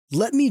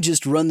"Let me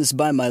just run this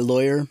by my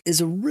lawyer" is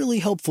a really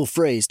helpful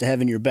phrase to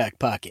have in your back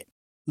pocket.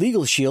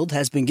 Legal Shield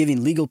has been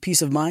giving legal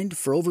peace of mind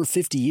for over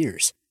 50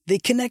 years. They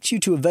connect you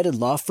to a vetted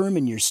law firm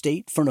in your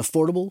state for an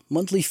affordable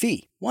monthly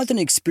fee. Want an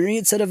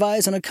experienced set of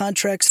eyes on a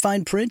contract's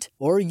fine print?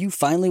 Or you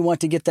finally want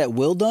to get that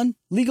will done?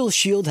 Legal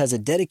Shield has a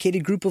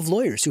dedicated group of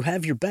lawyers who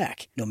have your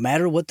back, no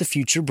matter what the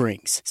future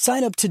brings.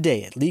 Sign up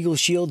today at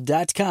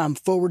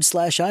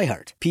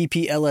LegalShield.com/iHeart.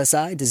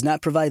 PPLSI does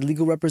not provide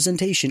legal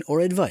representation or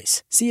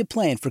advice. See a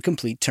plan for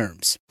complete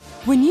terms.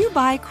 When you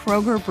buy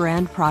Kroger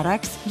brand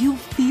products, you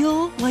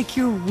feel like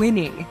you're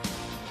winning.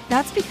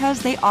 That's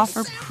because they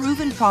offer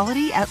proven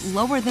quality at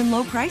lower than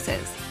low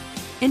prices.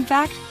 In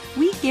fact,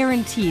 we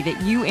guarantee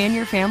that you and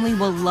your family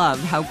will love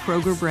how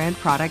Kroger brand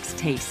products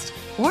taste,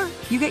 or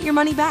you get your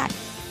money back.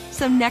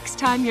 So next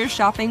time you're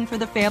shopping for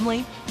the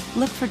family,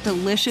 look for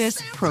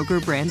delicious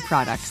Kroger brand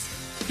products,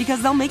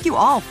 because they'll make you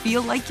all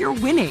feel like you're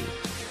winning.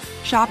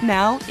 Shop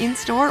now,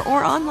 in-store,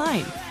 or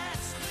online.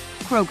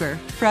 Kroger,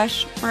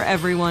 fresh for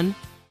everyone.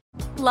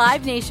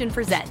 Live Nation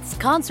presents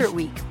Concert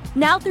Week.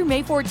 Now through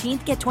May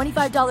 14th, get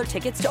 $25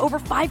 tickets to over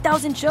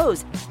 5,000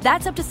 shows.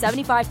 That's up to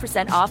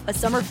 75% off a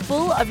summer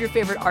full of your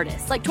favorite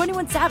artists like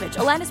 21 Savage,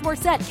 Alanis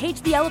Morissette,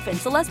 Cage the Elephant,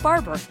 Celeste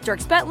Barber,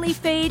 Dierks Bentley,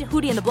 Fade,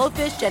 Hootie and the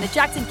Blowfish, Janet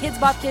Jackson,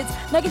 Kidz Bop Kids,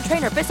 Meghan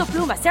Trainor, Peso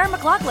Pluma, Sarah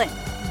McLachlan.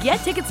 Get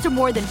tickets to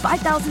more than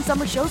 5,000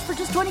 summer shows for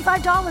just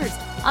 $25.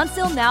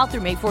 Until now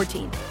through May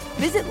 14th.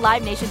 Visit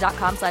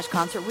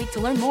LiveNation.com/Concert Week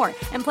to learn more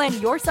and plan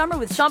your summer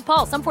with Sean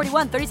Paul, Sum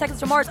 41, 30 Seconds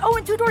to Mars,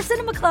 and Two Door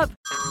Cinema Club.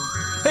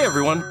 Hey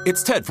everyone,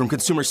 it's Ted from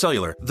Consumer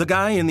Cellular, the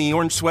guy in the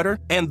orange sweater,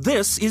 and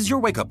this is your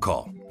wake-up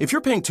call. If you're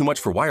paying too much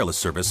for wireless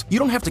service, you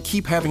don't have to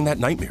keep having that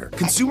nightmare.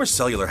 Consumer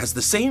Cellular has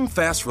the same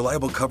fast,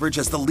 reliable coverage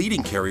as the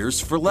leading carriers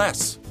for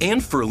less.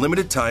 And for a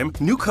limited time,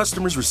 new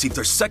customers receive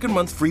their second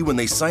month free when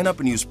they sign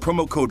up and use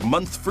promo code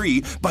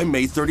MONTHFREE by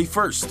May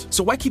 31st.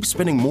 So why keep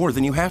spending more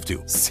than you have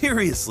to?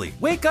 Seriously,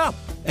 wake up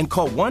and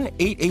call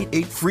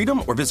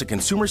 1-888-FREEDOM or visit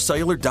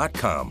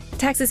consumercellular.com.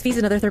 Taxes, fees,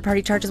 and other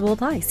third-party charges will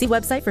apply. See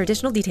website for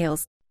additional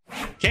details.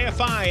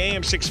 KFI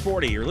AM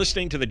 640. You're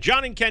listening to the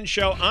John and Ken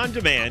Show on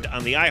demand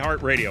on the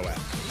iHeartRadio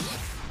app.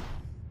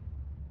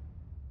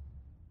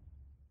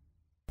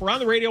 We're on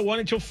the radio 1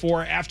 until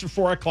 4, after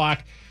 4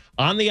 o'clock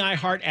on the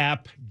iHeart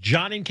app.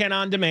 John and Ken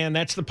on demand.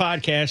 That's the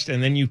podcast.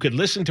 And then you could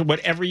listen to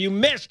whatever you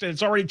missed.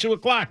 It's already 2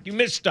 o'clock. You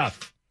missed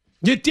stuff.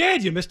 You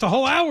did. You missed a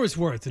whole hour's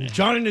worth. And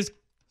John and his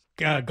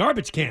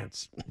garbage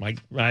cans. My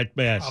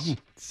best.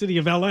 City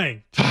of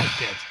L.A.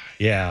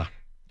 Yeah.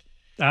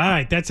 All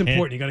right, that's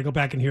important. You got to go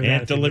back and hear that.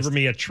 And deliver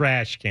me a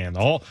trash can. The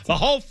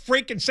whole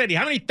freaking city.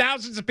 How many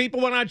thousands of people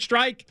went on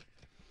strike?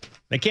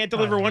 They can't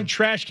deliver one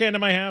trash can to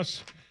my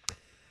house.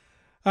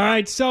 All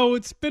right, so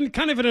it's been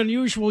kind of an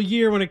unusual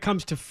year when it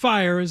comes to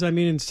fires. I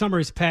mean, in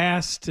summers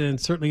past and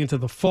certainly into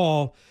the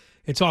fall,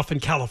 it's often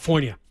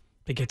California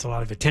that gets a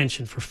lot of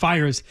attention for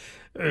fires.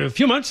 A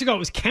few months ago, it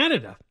was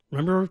Canada.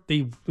 Remember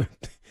the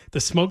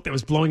smoke that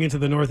was blowing into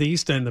the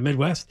Northeast and the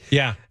Midwest?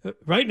 Yeah.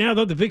 Right now,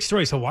 though, the big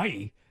story is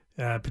Hawaii.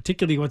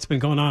 Particularly what's been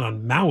going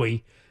on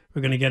Maui.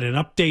 We're going to get an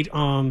update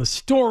on the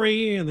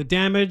story and the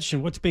damage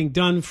and what's being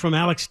done from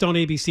Alex Stone,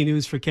 ABC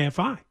News for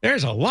KFI.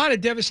 There's a lot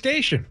of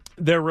devastation.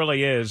 There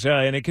really is,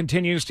 and it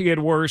continues to get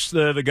worse.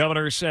 The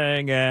governor's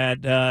saying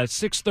at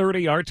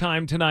 6:30 our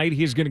time tonight,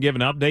 he's going to give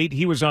an update.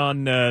 He was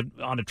on a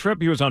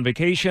trip. He was on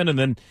vacation and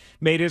then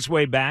made his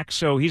way back,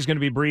 so he's going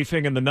to be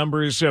briefing, and the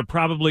numbers are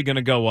probably going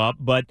to go up.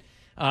 But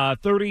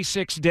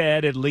 36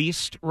 dead at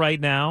least right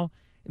now.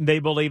 They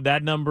believe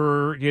that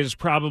number is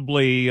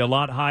probably a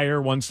lot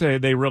higher once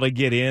they really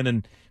get in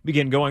and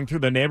begin going through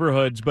the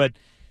neighborhoods. But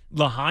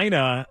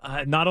Lahaina,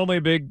 not only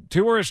a big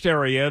tourist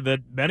area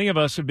that many of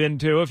us have been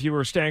to if you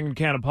were staying in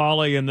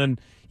Kaanapali and then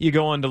you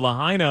go into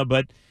Lahaina,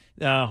 but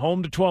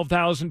home to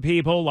 12,000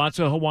 people, lots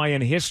of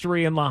Hawaiian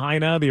history in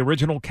Lahaina, the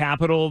original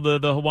capital, the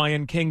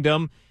Hawaiian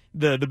kingdom,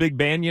 the big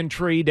banyan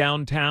tree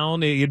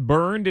downtown. It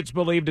burned. It's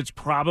believed it's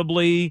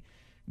probably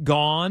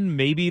gone.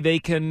 Maybe they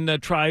can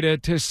try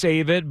to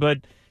save it, but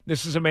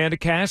this is Amanda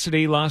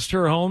Cassidy, lost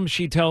her home.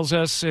 She tells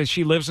us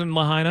she lives in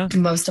Lahaina.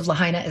 Most of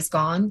Lahaina is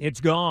gone. It's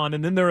gone.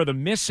 And then there are the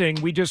missing.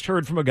 We just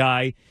heard from a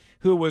guy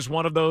who was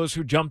one of those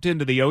who jumped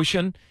into the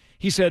ocean.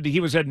 He said he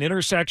was at an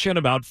intersection.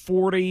 About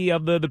 40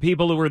 of the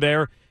people who were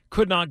there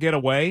could not get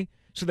away.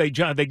 So they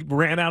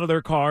ran out of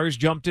their cars,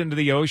 jumped into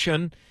the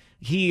ocean.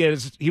 He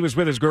was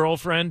with his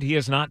girlfriend. He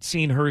has not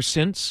seen her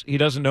since. He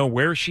doesn't know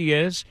where she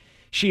is.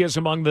 She is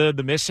among the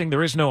missing.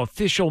 There is no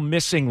official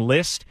missing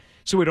list,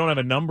 so we don't have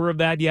a number of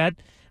that yet.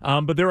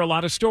 But there are a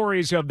lot of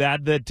stories of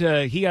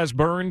that he has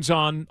burns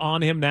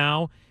on him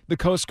now. The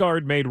Coast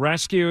Guard made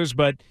rescues,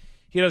 but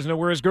he doesn't know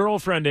where his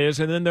girlfriend is.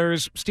 And then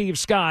there's Steve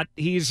Scott.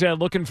 He's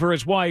looking for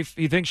his wife.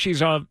 He thinks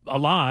she's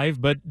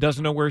alive, but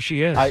doesn't know where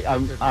she is.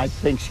 I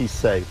think she's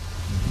safe,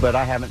 but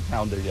I haven't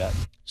found her yet.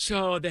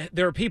 So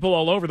there are people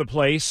all over the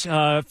place.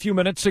 A few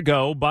minutes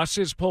ago,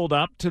 buses pulled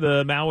up to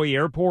the Maui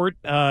airport,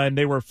 and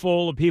they were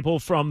full of people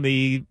from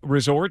the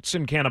resorts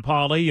in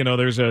Kaanapali. You know,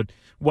 there's a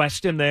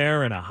Westin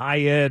there and a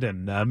Hyatt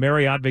and a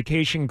Marriott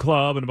Vacation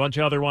Club and a bunch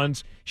of other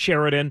ones,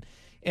 Sheraton.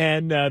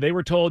 and they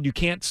were told, you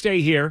can't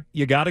stay here.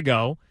 You got to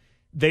go.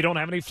 They don't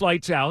have any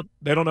flights out.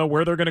 They don't know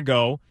where they're going to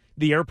go.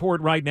 The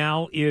airport right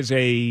now is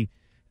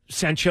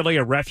essentially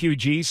a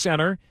refugee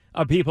center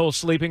of people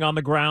sleeping on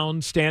the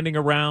ground, standing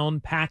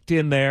around, packed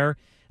in there.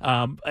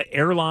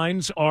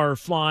 Airlines are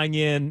flying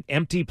in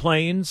empty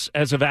planes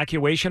as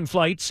evacuation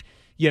flights.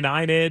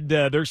 United,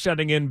 they're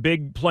sending in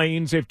big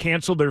planes. They've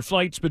canceled their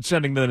flights, but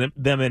sending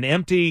them in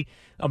empty.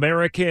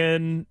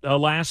 American,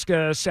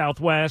 Alaska,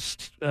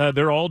 Southwest,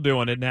 they're all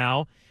doing it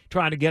now,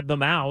 trying to get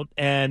them out.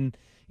 And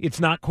it's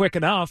not quick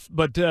enough,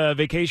 but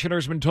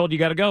vacationers have been told you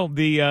got to go.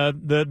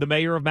 The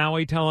mayor of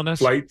Maui telling us.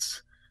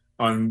 Flights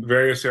on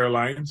various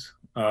airlines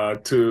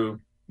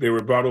they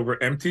were brought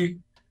over empty,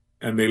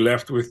 and they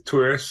left with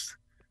tourists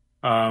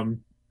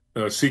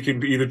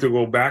seeking either to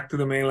go back to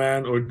the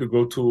mainland or to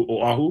go to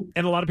Oahu.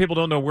 And a lot of people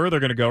don't know where they're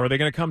going to go. Are they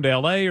going to come to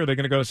L.A.? Are they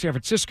going to go to San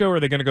Francisco?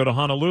 Are they going to go to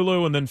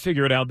Honolulu and then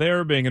figure it out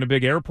there, being in a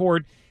big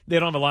airport? They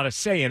don't have a lot of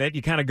say in it.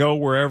 You kind of go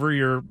wherever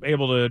you're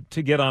able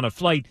to get on a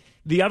flight.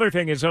 The other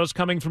thing is those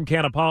coming from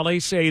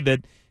Kaanapali say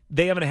that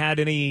they haven't had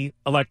any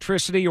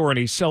electricity or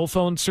any cell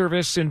phone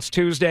service since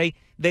Tuesday.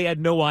 They had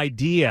no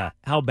idea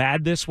how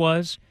bad this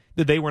was,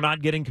 that they were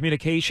not getting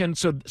communication.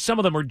 So some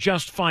of them are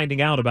just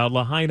finding out about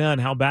Lahaina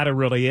and how bad it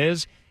really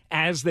is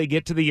as they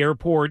get to the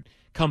airport,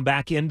 come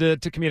back into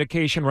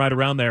communication right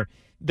around there.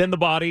 Then the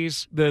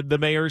bodies, the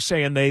mayor's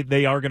saying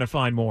they are going to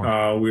find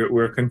more.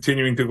 We're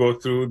continuing to go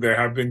through. There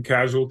have been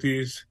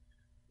casualties.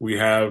 We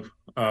have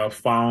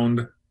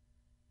found,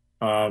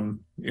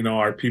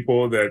 our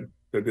people that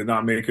did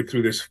not make it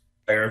through this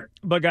fire.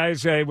 But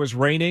guys, it was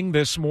raining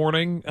this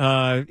morning,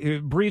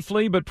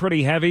 briefly, but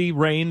pretty heavy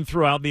rain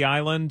throughout the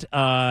island,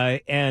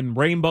 and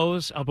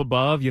rainbows up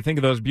above. You think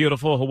of those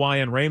beautiful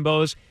Hawaiian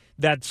rainbows.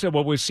 That's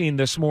what we've seen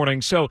this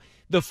morning. So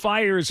the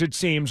fires, it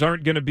seems,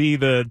 aren't going to be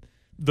the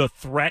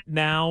threat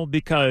now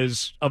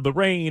because of the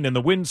rain and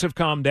the winds have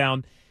calmed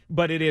down,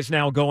 but it is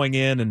now going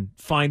in and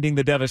finding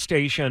the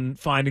devastation,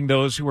 finding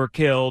those who were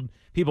killed,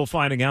 people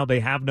finding out they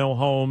have no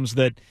homes,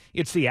 that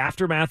it's the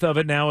aftermath of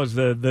it now as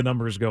the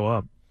numbers go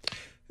up.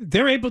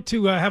 They're able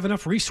to have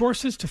enough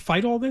resources to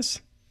fight all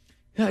this?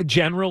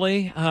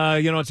 Generally,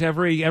 it's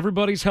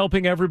everybody's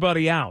helping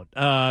everybody out.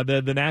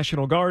 The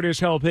National Guard is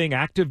helping,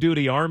 active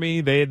duty Army.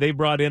 They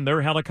brought in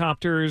their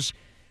helicopters.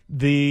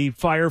 The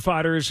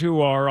firefighters who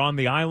are on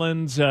the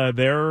islands,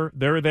 they're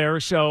there.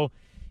 So,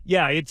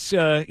 yeah, it's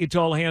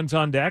all hands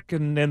on deck,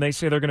 and they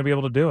say they're going to be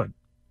able to do it.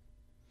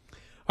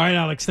 All right,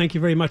 Alex, thank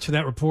you very much for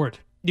that report.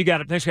 You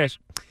got it. Thanks, guys.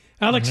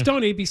 Alex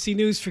Stone, ABC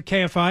News for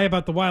KFI,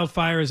 about the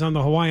wildfires on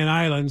the Hawaiian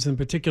Islands, and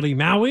particularly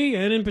Maui,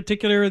 and in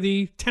particular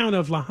the town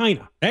of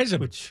Lahaina.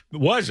 Which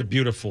was a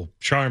beautiful,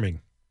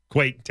 charming,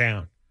 quaint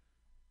town.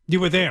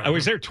 You were there? I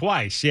was there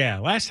twice, yeah.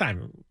 Last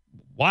time, a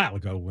while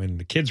ago, when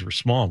the kids were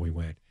small, we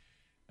went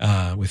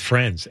with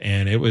friends.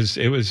 And it was.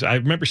 I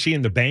remember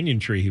seeing the banyan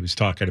tree he was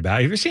talking about.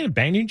 Have you ever seen a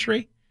banyan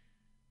tree?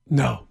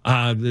 No.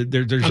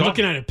 There's I'm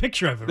looking at a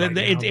picture of it right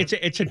now.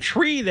 It's a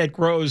tree that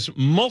grows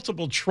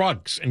multiple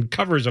trunks and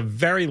covers a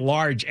very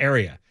large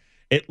area.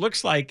 It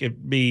looks like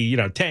it'd be,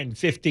 10,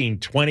 15,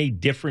 20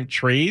 different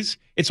trees.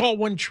 It's all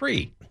one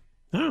tree.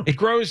 Oh. It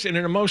grows in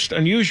a most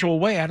unusual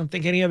way. I don't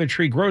think any other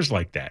tree grows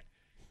like that.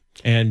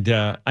 And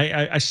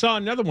I saw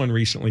another one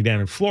recently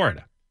down in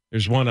Florida.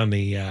 There's one on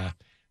the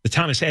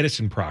Thomas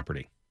Edison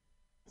property.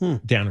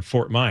 Down in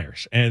Fort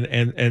Myers, and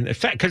in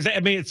fact, because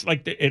it's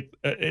like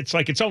it's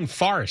like its own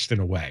forest in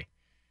a way.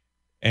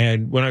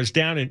 And when I was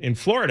down in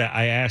Florida,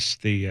 I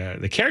asked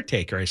the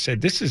caretaker. I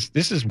said, "This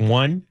is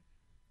one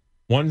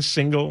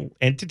single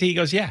entity?" He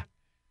goes, "Yeah."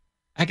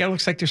 It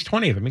looks like there's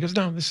 20 of them. He goes,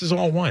 "No, this is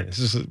all one.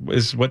 This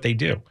is what they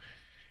do."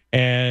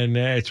 And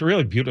it's a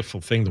really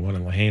beautiful thing. The one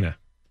in Lahaina.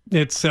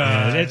 It's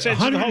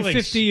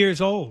 150 years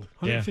old.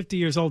 150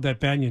 years old. That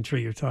banyan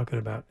tree you're talking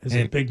about is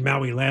a big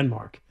Maui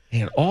landmark.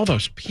 And all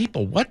those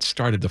people, what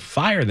started the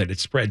fire that it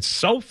spread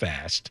so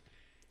fast?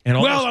 And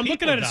I'm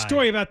looking at a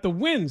story about the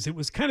winds. It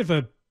was kind of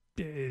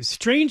a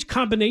strange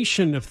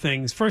combination of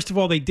things. First of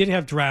all, they did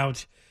have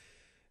drought.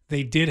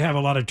 They did have a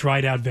lot of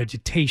dried out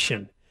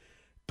vegetation.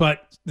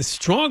 But the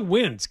strong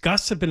winds,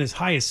 gusts have been as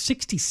high as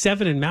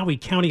 67 in Maui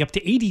County, up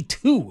to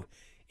 82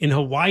 in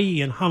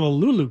Hawaii and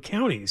Honolulu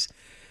counties.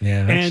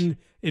 Yeah, and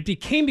it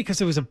became because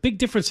there was a big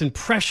difference in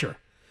pressure.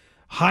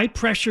 High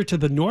pressure to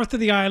the north of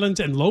the islands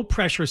and low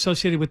pressure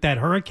associated with that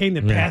hurricane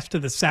that passed to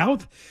the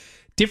south.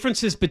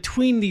 Differences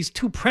between these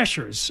two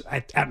pressures,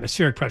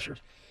 atmospheric pressures,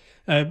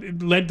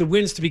 led the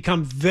winds to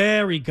become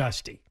very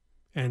gusty.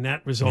 And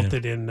that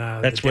resulted in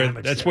that's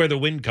where the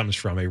wind comes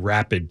from, a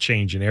rapid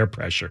change in air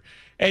pressure.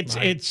 It's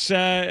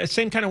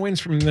same kind of winds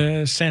from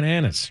the Santa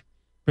Anas,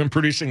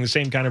 producing the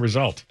same kind of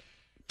result.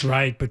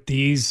 Right, but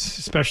these,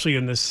 especially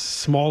in this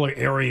smaller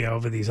area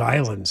over these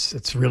islands,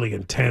 it's really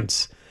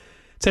intense.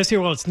 It says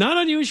here, it's not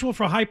unusual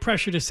for high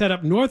pressure to set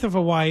up north of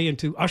Hawaii and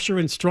to usher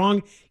in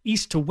strong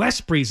east to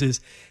west breezes.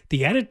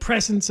 The added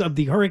presence of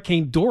the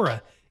Hurricane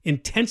Dora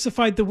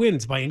intensified the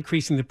winds by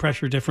increasing the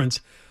pressure difference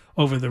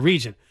over the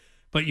region.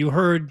 But you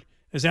heard,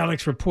 as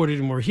Alex reported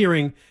and we're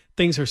hearing,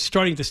 things are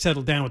starting to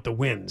settle down with the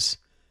winds.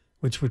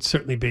 which would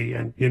certainly be,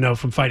 and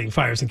from fighting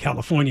fires in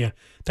California,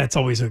 that's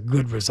always a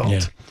good result.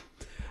 Yeah.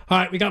 All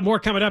right, we got more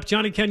coming up.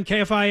 John and Ken,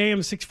 KFI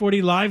AM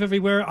 640, live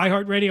everywhere,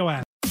 iHeartRadio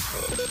app.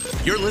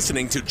 You're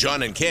listening to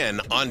John and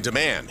Ken on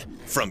demand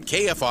from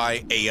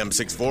KFI AM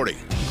 640.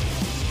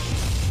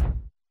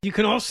 You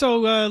can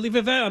also leave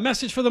a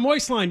message for the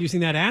Moist Line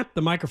using that app,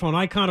 the microphone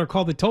icon, or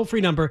call the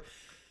toll-free number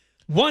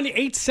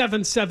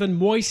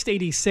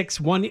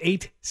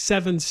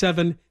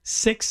 1-877-MOIST-86,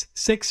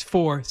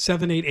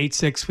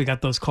 1-877-664-7886. We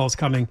got those calls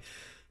coming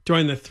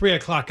during the 3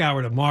 o'clock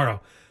hour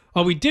tomorrow.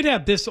 We did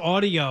have this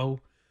audio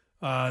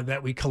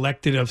that we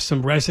collected of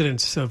some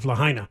residents of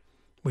Lahaina,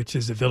 which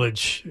is a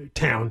village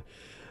town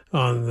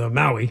on the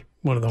Maui,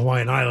 one of the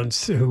Hawaiian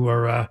Islands, who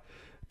are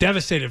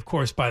devastated, of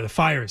course, by the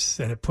fires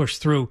that have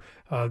pushed through.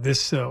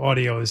 This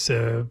audio is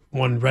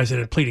one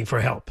resident pleading for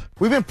help.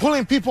 We've been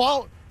pulling people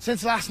out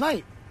since last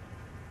night,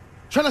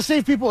 trying to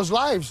save people's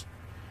lives.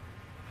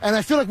 And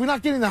I feel like we're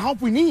not getting the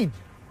help we need.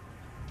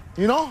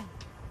 Oh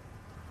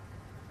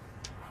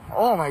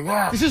my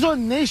God. This is a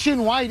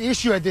nationwide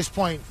issue at this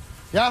point.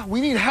 Yeah,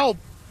 we need help.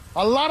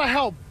 A lot of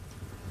help.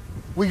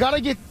 We got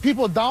to get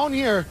people down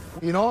here.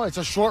 It's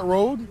a short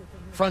road,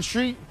 Front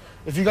Street.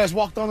 If you guys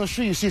walk down the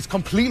street, you see it's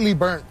completely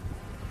burnt.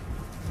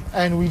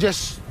 And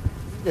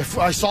if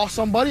I saw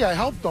somebody, I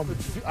helped them.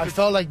 I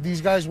felt like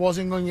these guys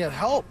wasn't going to get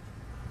help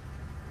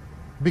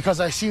because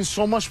I seen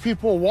so much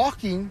people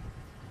walking,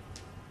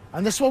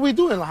 and that's what we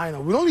do in Lahaina.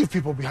 We don't leave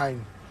people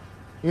behind,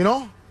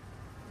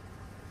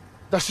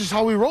 That's just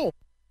how we roll.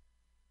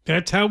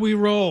 That's how we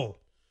roll.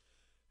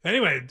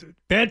 Anyway,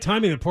 bad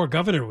timing. The poor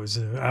governor was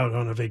out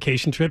on a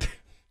vacation trip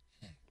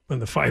when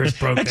the fires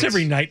broke. That's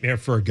every nightmare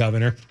for a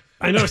governor.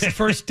 I know, it's the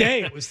first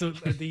day. It was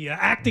the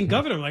acting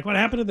governor. Like, what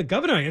happened to the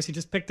governor? I guess he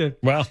just picked a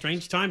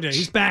strange time today.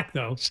 He's back,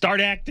 though. Start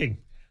acting.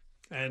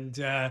 And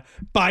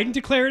Biden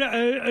declared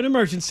an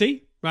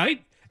emergency,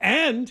 right?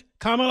 And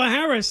Kamala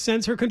Harris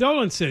sends her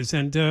condolences.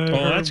 And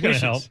that's going to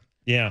help.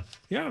 Yeah.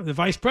 Yeah, the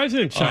vice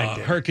president chimed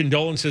in. Her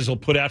condolences will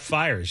put out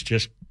fires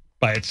just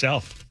by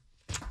itself.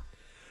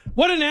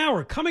 What an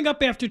hour. Coming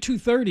up after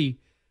 2:30.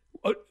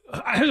 How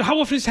often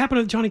does this happen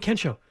on the John and Ken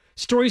Show?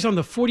 Stories on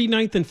the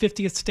 49th and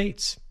 50th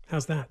states.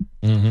 How's that?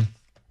 Mm-hmm.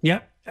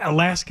 Yeah,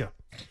 Alaska.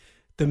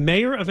 The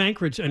mayor of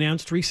Anchorage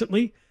announced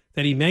recently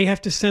that he may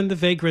have to send the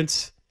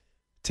vagrants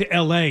to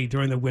L.A.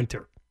 during the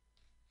winter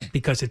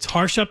because it's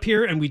harsh up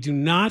here and we do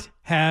not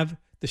have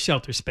the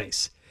shelter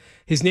space.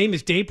 His name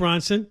is Dave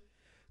Bronson.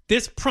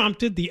 This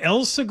prompted the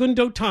El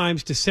Segundo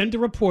Times to send a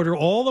reporter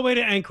all the way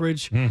to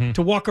Anchorage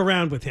to walk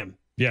around with him.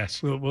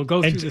 Yes. We'll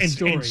go through the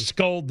story. And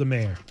scold the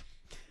mayor.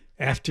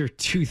 After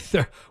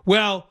 2:30.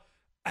 Well,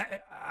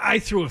 I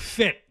threw a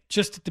fit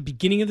just at the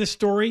beginning of the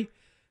story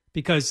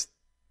because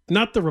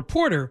not the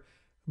reporter,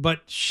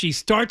 but she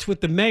starts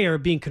with the mayor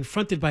being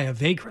confronted by a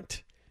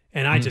vagrant.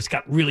 And I just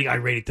got really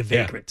irate at the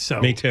vagrant. Yeah, so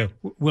me too.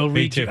 We'll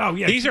me read too. you. Oh,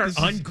 yeah. These are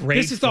ungrateful.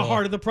 This is the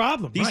heart of the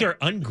problem. These are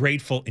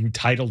ungrateful,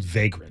 entitled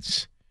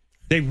vagrants.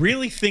 They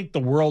really think the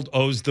world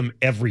owes them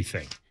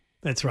everything.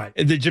 That's right.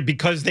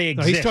 Because they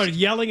exist. He started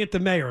yelling at the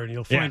mayor, and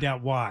you'll find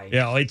out why.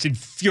 Yeah, it's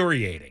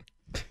infuriating.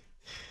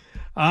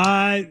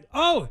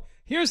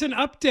 Here's an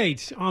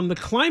update on the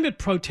climate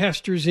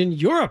protesters in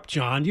Europe,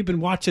 John. You've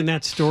been watching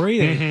that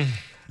story.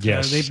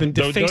 Yes. They've been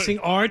defacing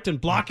art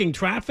and blocking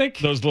traffic.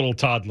 Those little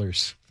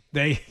toddlers.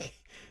 There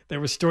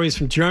were stories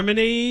from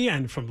Germany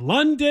and from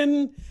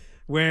London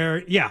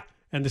where,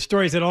 and the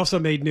stories that also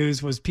made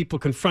news was people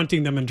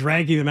confronting them and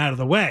dragging them out of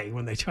the way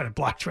when they try to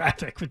block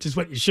traffic, which is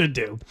what you should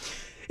do.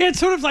 It's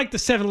sort of like the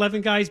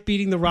 7-Eleven guys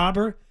beating the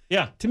robber.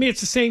 Yeah. To me,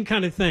 it's the same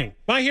kind of thing.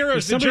 My hero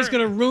is somebody's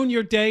going to ruin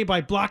your day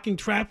by blocking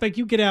traffic.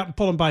 You get out and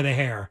pull them by the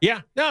hair.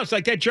 Yeah. No, it's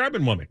like that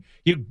German woman.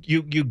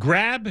 You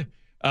grab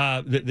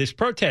this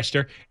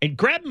protester and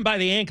grab them by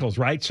the ankles,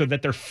 right? So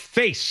that their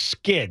face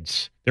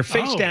skids. Their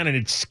face down and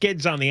it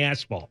skids on the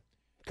asphalt.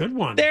 Good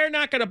one. They're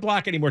not going to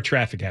block any more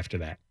traffic after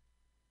that.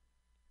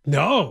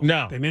 No.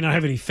 No. They may not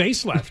have any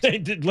face left. They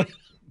did.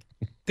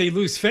 They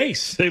lose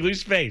face. They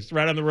lose face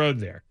right on the road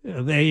there.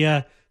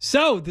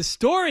 So the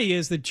story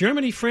is that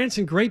Germany, France,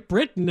 and Great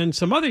Britain and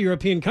some other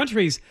European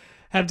countries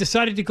have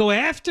decided to go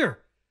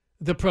after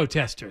the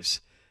protesters.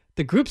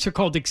 The groups are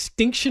called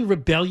Extinction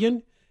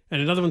Rebellion,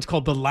 and another one's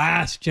called The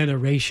Last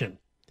Generation.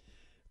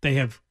 They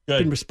have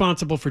been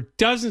responsible for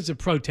dozens of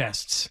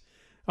protests.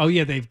 Oh,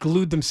 yeah, they've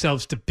glued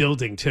themselves to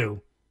building,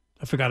 too.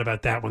 I forgot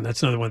about that one.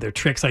 That's another one of their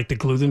tricks, like to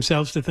glue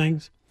themselves to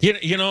things.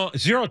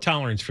 Zero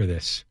tolerance for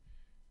this.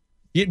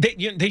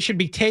 They should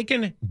be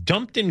taken,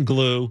 dumped in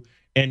glue,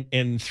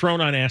 and thrown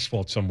on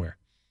asphalt somewhere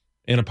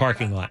in a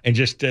parking lot and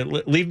just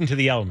leave them to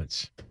the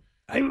elements.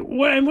 And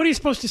what are you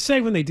supposed to say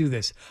when they do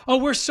this? Oh,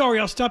 we're sorry.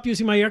 I'll stop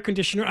using my air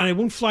conditioner and I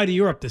won't fly to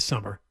Europe this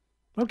summer.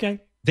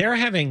 Okay. They're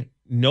having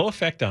no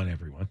effect on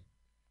everyone.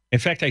 In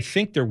fact, I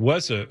think there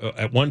was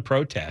at one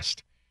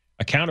protest,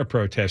 a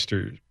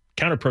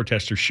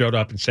counter-protester showed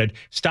up and said,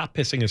 stop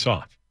pissing us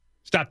off.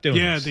 Stop doing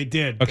this. Yeah, they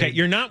did. Okay,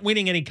 you're not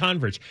winning any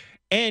converts.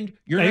 And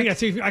I think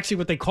that's actually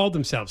what they called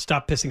themselves,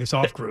 Stop Pissing Us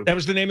Off Group. That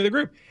was the name of the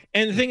group.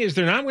 And the thing is,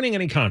 they're not winning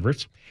any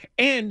converts.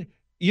 And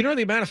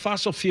the amount of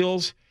fossil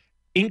fuels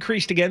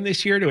increased again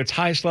this year to its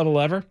highest level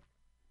ever?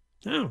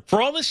 Oh.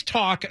 For all this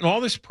talk and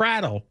all this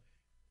prattle,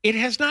 it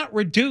has not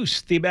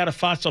reduced the amount of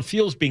fossil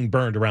fuels being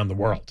burned around the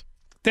world.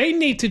 They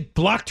need to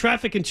block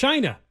traffic in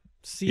China.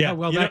 See how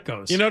well that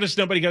goes. You notice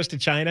nobody goes to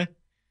China?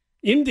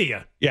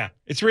 India. Yeah.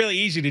 It's really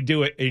easy to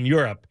do it in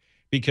Europe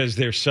because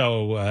they're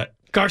so...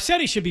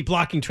 Garcetti should be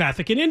blocking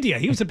traffic in India.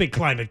 He was a big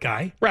climate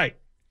guy. Right.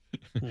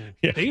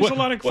 Yeah. They use a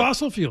lot of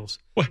fossil fuels.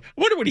 I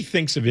wonder what he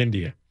thinks of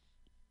India.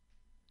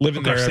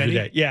 Living there every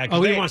day. Yeah.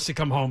 He wants to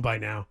come home by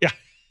now. Yeah.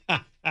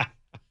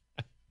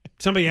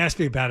 Somebody asked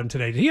me about him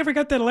today. Did he ever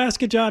got that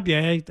Alaska job?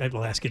 Yeah, that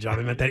Alaska job.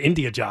 I meant that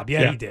India job.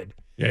 Yeah, he did.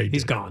 Yeah,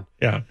 he's gone.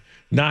 Yeah.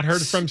 Not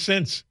heard from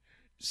since.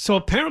 So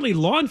apparently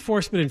law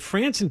enforcement in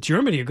France and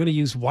Germany are going to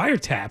use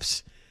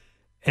wiretaps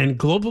and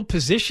global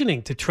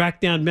positioning to track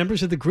down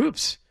members of the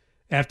groups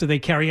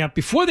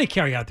before they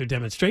carry out their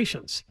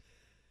demonstrations.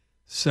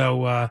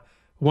 So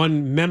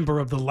one member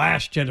of the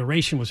last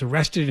generation was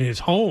arrested in his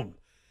home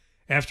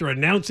after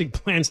announcing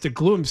plans to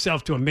glue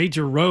himself to a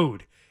major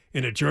road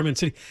in a German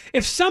city.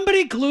 If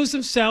somebody glues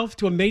himself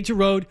to a major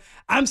road,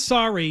 I'm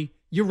sorry,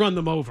 you run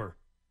them over.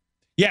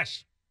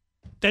 Yes.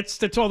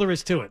 That's all there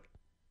is to it.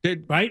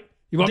 Right?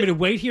 You want me to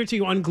wait here till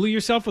you unglue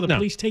yourself or the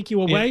police take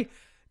you away?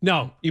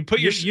 No.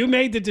 You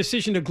made the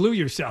decision to glue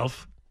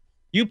yourself.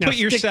 You put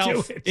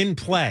yourself in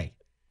play.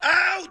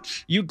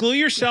 Ouch! You glue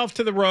yourself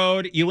to the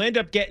road. You end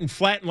up getting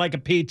flattened like a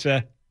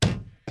pizza.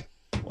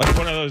 Like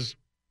one of those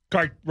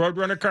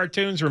Roadrunner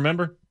cartoons,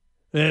 remember?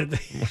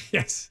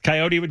 Yes.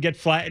 Coyote would get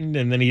flattened,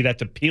 and then he'd have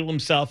to peel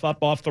himself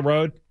up off the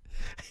road.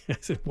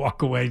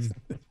 Walk away.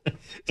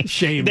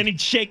 Shame. Then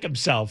he'd shake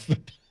himself.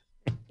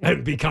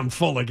 And become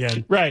full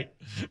again. Right.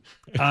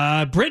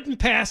 Britain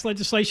passed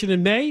legislation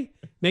in May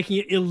making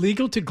it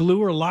illegal to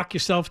glue or lock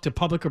yourself to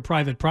public or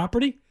private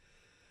property.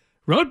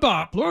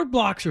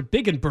 Roadblocks are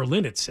big in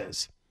Berlin, it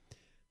says.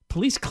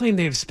 Police claim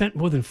they have spent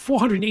more than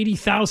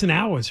 480,000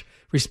 hours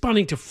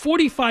responding to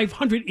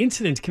 4,500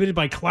 incidents committed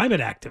by climate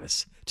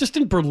activists just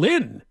in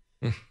Berlin.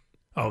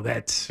 Oh,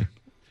 that's...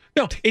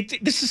 No,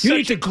 this is You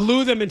need to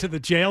glue them into the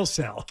jail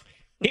cell.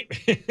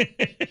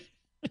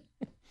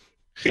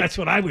 That's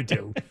what I would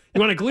do. You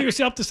want to glue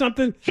yourself to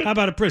something? How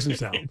about a prison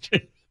cell?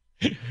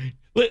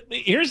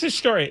 Here's the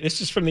story.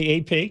 This is from the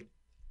AP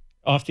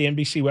off the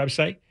NBC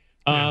website.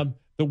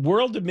 The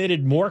world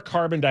emitted more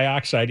carbon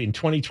dioxide in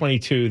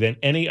 2022 than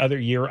any other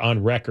year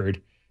on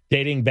record,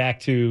 dating back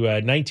to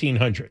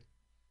 1900.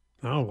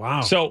 Oh,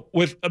 wow. So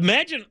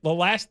imagine the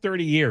last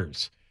 30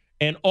 years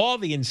and all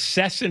the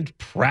incessant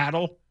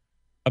prattle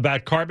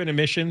about carbon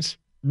emissions.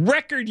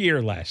 Record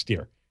year last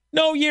year.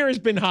 No year has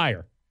been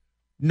higher.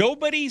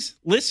 Nobody's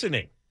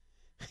listening.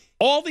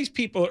 All these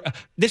people,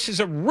 this is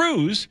a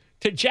ruse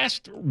to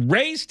just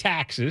raise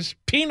taxes,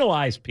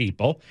 penalize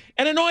people,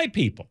 and annoy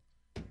people.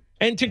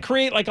 And to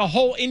create like a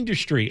whole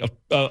industry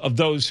of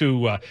those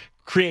who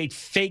create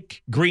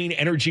fake green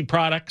energy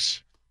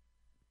products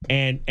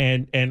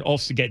and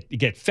also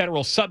get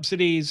federal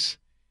subsidies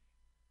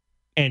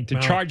and to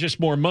charge us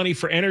more money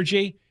for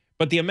energy.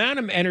 But the amount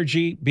of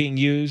energy being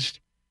used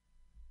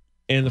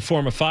in the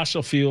form of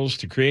fossil fuels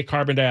to create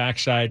carbon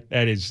dioxide,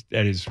 that is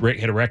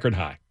hit a record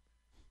high.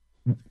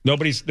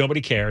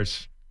 Nobody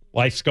cares.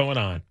 Life's going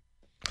on.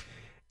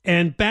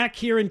 And back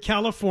here in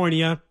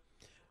California,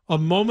 a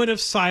moment of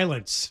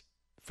silence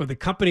for the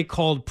company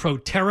called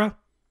Proterra.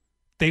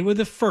 They were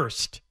the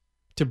first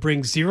to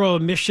bring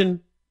zero-emission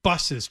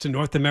buses to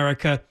North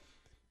America.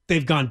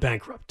 They've gone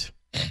bankrupt.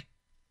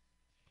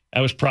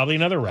 That was probably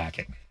another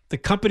racket. The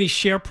company's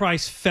share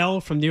price fell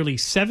from nearly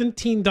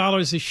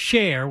 $17 a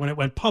share when it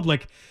went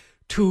public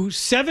to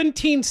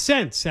 17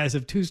 cents as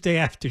of Tuesday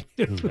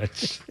afternoon.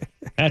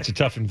 That's a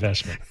tough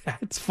investment.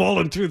 It's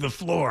fallen through the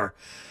floor.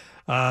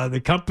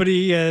 The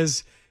company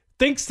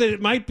thinks that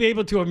it might be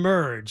able to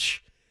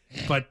emerge.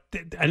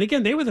 And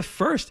again, they were the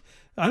first.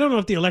 I don't know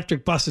if the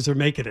electric buses are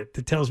making it.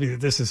 That tells me that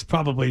this is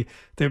probably,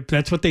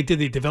 that's what they did.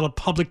 They developed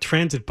public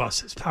transit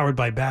buses powered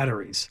by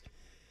batteries.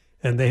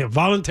 And they have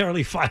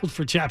voluntarily filed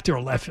for Chapter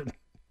 11,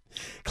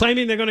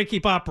 claiming they're going to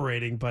keep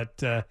operating,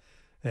 but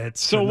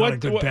it's not a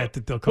good bet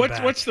that they'll come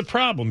back. What's the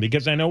problem?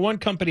 Because I know one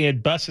company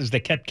had buses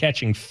that kept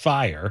catching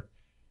fire.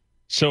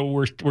 So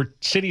were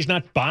cities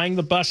not buying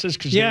the buses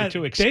because they were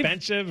too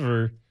expensive?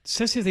 Or it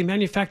says here they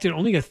manufactured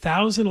only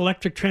 1,000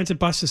 electric transit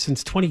buses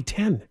since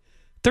 2010.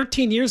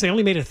 13 years, they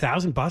only made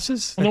 1,000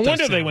 buses? No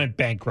wonder they went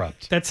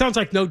bankrupt. That sounds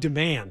like no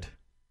demand.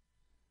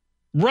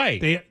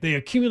 Right. They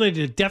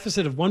accumulated a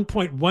deficit of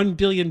 $1.1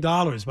 billion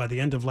by the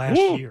end of last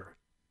year.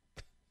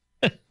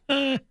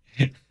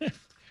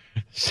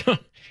 So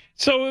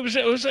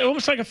it was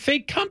almost like a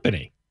fake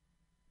company.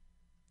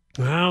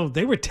 Well,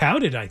 they were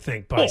touted, I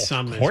think, by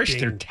some. Of course,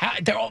 they're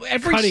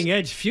every cutting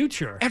edge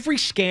future. Every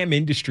scam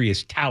industry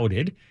is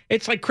touted.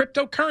 It's like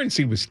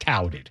cryptocurrency was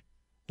touted.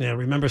 Yeah,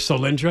 remember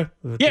Solyndra?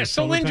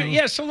 Solyndra.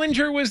 Yeah,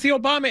 Solyndra was the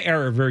Obama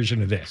era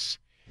version of this.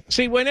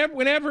 See,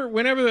 whenever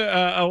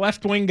a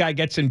left-wing guy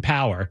gets in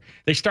power,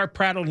 they start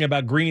prattling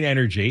about green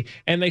energy,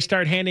 and they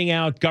start handing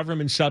out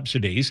government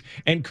subsidies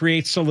and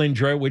create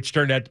Solyndra, which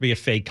turned out to be a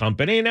fake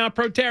company, and now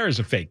Proterra is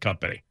a fake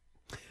company.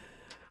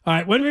 All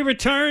right, when we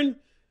return,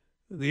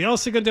 the El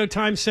Segundo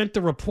Times sent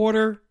a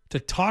reporter to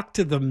talk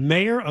to the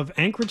mayor of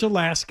Anchorage,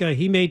 Alaska.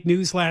 He made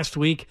news last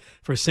week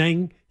for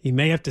saying he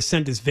may have to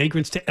send his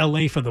vagrants to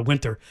L.A. for the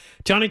winter.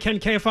 John and Ken,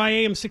 KFI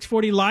AM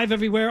 640, live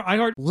everywhere.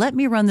 iHeart. Let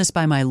me run this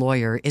by my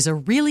lawyer is a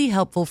really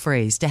helpful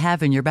phrase to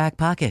have in your back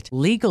pocket.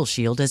 Legal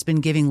Shield has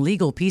been giving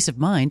legal peace of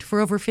mind for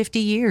over 50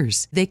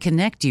 years. They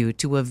connect you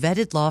to a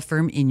vetted law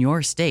firm in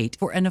your state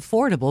for an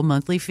affordable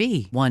monthly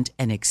fee. Want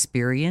an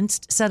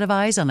experienced set of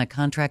eyes on a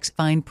contract's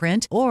fine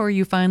print? Or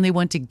you finally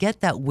want to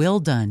get that will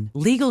done?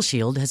 Legal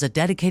Shield has a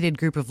dedicated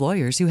group of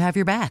lawyers who have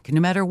your back,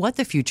 no matter what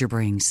the future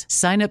brings.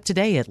 Sign up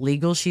today at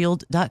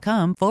LegalShield.com/iHeart.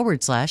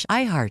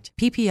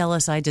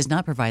 PPLSI does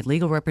not provide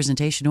legal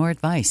representation or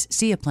advice.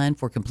 See a plan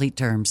for complete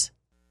terms.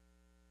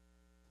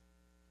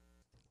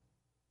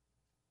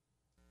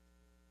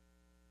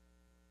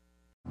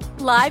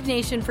 Live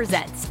Nation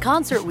presents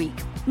Concert Week.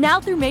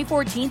 Now through May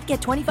 14th, get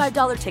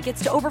 $25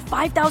 tickets to over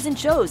 5,000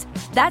 shows.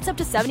 That's up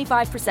to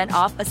 75%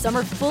 off a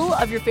summer full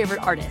of your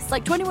favorite artists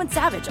like 21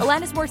 Savage,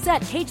 Alanis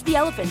Morissette, Cage the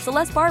Elephant,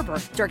 Celeste Barber,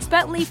 Dierks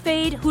Bentley,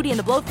 Fade, Hootie and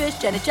the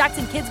Blowfish, Janet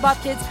Jackson, Kidz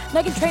Bop Kids,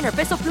 Meghan Trainor,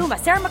 Bissell Pluma,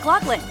 Sarah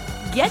McLachlan.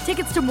 Get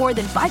tickets to more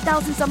than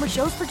 5,000 summer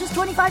shows for just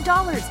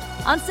 $25.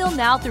 Until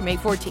now through May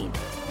 14th.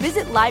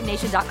 Visit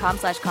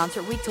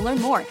LiveNation.com/Concert Week to learn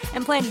more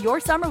and plan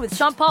your summer with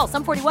Sean Paul,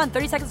 Sum 41,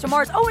 30 Seconds to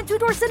Mars, and Two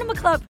Door Cinema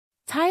Club.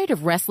 Tired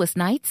of restless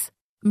nights?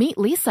 Meet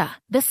Leesa,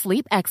 the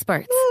sleep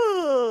experts.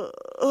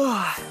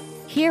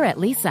 Here at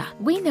Leesa,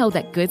 we know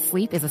that good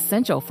sleep is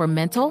essential for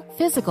mental,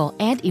 physical,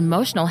 and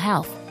emotional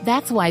health.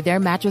 That's why their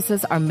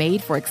mattresses are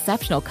made for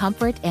exceptional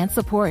comfort and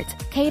support,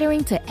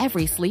 catering to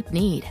every sleep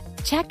need.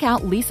 Check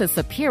out Leesa's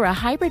Sapira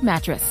Hybrid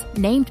Mattress,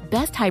 named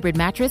Best Hybrid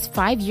Mattress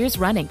 5 years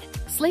running.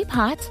 Sleep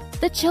hot?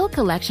 The Chill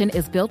Collection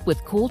is built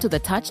with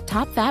cool-to-the-touch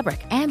top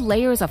fabric and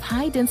layers of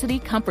high-density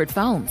comfort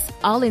foams,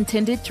 all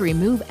intended to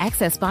remove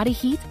excess body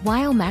heat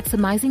while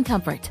maximizing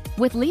comfort.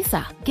 With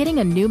Leesa, getting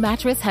a new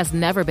mattress has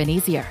never been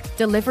easier.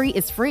 Delivery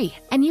is free,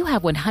 and you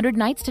have 100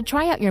 nights to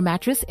try out your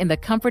mattress in the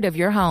comfort of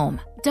your home.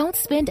 Don't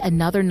spend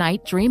another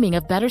night dreaming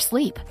of better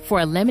sleep. For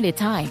a limited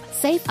time,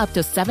 save up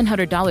to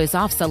 $700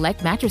 off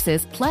select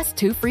mattresses plus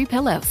 2 free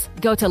pillows.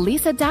 Go to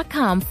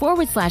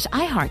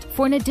Leesa.com/iHeart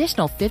for an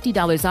additional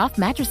 $50 off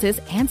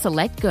mattresses and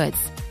select goods.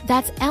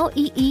 That's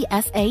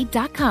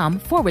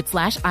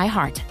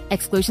LEESA.com/iHeart.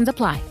 Exclusions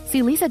apply.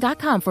 See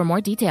Leesa.com for more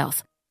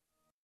details.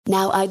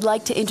 Now I'd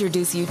like to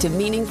introduce you to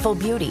Meaningful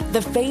Beauty,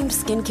 the famed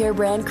skincare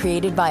brand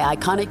created by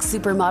iconic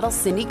supermodel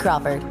Cindy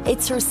Crawford.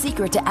 It's her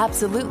secret to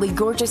absolutely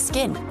gorgeous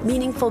skin.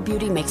 Meaningful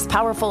Beauty makes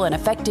powerful and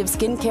effective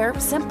skincare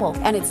simple,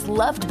 and it's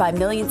loved by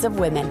millions of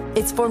women.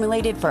 It's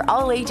formulated for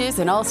all ages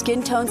and all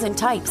skin tones and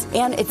types,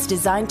 and it's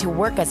designed to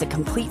work as a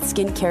complete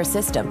skincare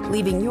system,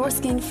 leaving your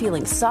skin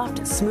feeling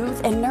soft, smooth,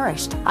 and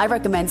nourished. I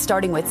recommend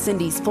starting with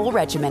Cindy's full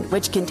regimen,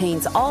 which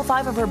contains all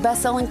 5 of her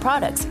best-selling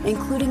products,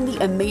 including the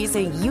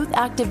amazing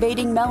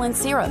youth-activating Melon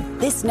Serum.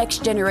 This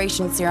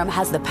next-generation serum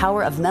has the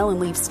power of melon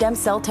leaf stem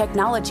cell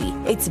technology.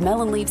 It's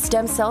melon leaf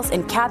stem cells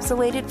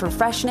encapsulated for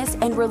freshness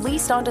and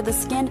released onto the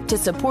skin to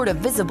support a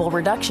visible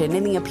reduction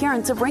in the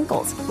appearance of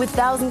wrinkles. With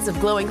thousands of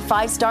glowing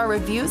 5-star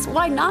reviews,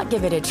 why not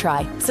give it a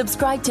try?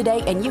 Subscribe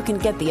today and you can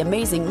get the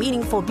amazing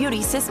Meaningful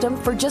Beauty system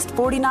for just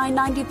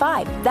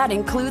 $49.95. That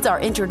includes our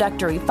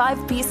introductory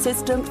 5-piece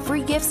system,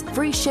 free gifts,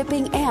 free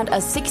shipping, and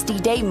a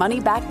 60-day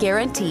money-back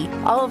guarantee.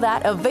 All of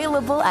that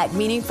available at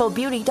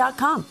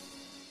meaningfulbeauty.com.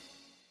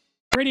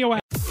 Radio.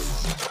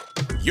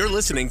 You're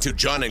listening to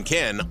John and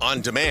Ken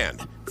on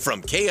demand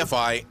from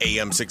KFI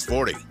AM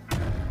 640.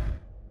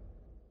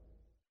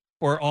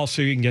 Or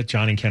also you can get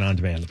John and Ken on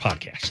demand, the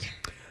podcast.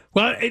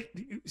 Well,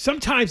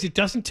 sometimes it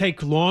doesn't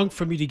take long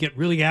for me to get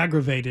really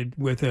aggravated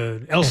with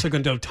an El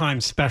Segundo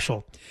Times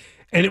special.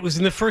 And it was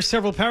in the first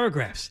several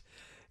paragraphs.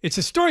 It's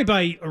a story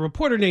by a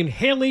reporter named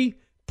Haley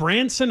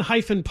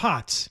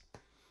Branson-Potts,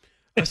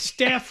 a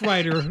staff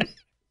writer.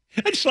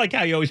 I just like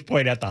how you always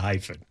point out the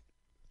hyphen.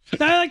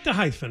 I like the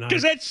hyphen.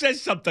 Because that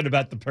says something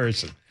about the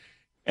person.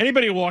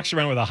 Anybody who walks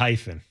around with a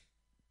hyphen.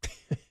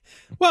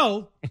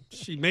 Well,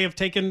 she may have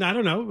taken, I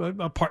don't know,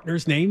 a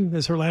partner's name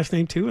as her last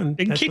name, too. And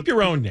you can keep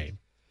your own name.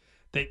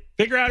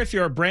 Figure out if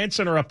you're a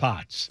Branson or a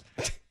Potts.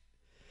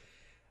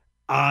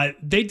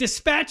 They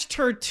dispatched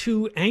her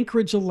to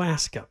Anchorage,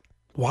 Alaska.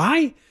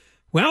 Why?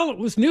 Well, it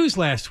was news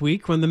last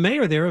week when the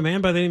mayor there, a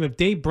man by the name of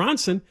Dave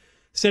Bronson,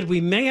 said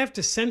we may have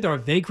to send our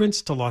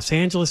vagrants to Los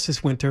Angeles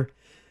this winter.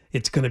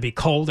 It's going to be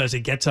cold as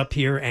it gets up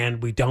here,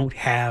 and we don't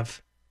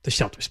have the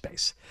shelter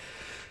space.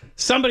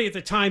 Somebody at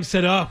the time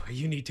said, oh,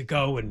 you need to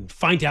go and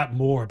find out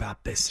more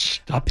about this.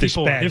 Stop this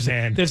bad,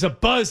 man. There's a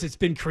buzz that's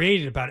been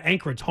created about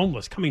Anchorage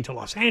homeless coming to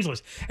Los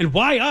Angeles. And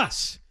why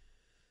us?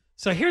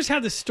 So here's how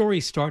the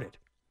story started,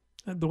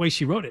 the way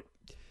she wrote it.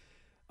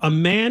 A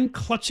man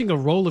clutching a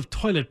roll of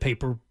toilet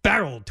paper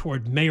barreled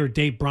toward Mayor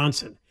Dave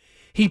Bronson.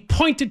 He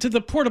pointed to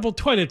the portable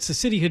toilets the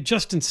city had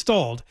just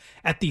installed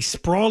at the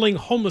sprawling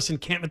homeless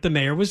encampment the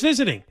mayor was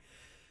visiting.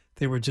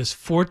 There were just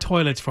 4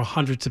 toilets for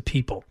hundreds of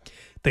people.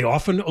 They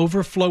often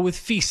overflow with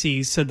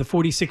feces, said the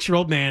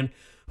 46-year-old man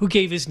who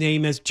gave his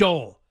name as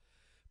Joel.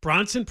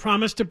 Bronson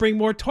promised to bring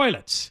more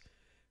toilets.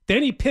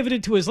 Then he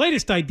pivoted to his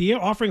latest idea,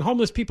 offering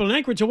homeless people in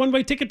Anchorage a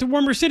one-way ticket to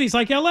warmer cities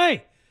like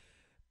L.A.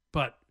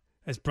 But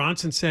as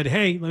Bronson said,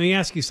 hey, let me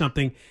ask you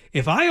something.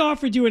 If I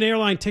offered you an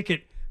airline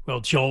ticket, well,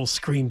 Joel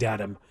screamed at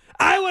him,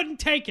 I wouldn't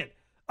take it.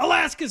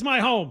 Alaska's my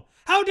home.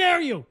 How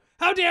dare you?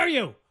 How dare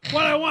you?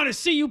 What I want to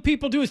see you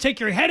people do is take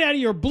your head out of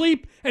your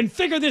bleep and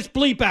figure this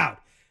bleep out.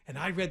 And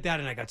I read that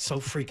and I got so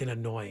freaking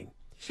annoying.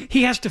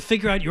 He has to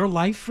figure out your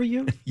life for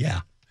you?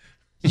 Yeah.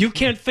 You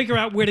can't figure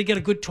out where to get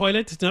a good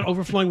toilet that's not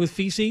overflowing with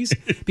feces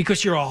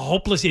because you're a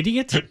hopeless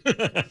idiot?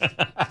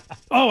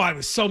 Oh, I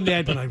was so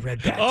mad when I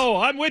read that. Oh,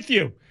 I'm with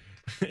you.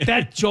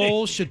 That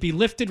Joel should be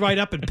lifted right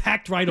up and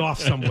packed right off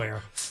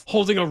somewhere,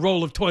 holding a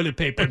roll of toilet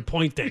paper and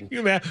pointing.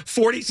 You man,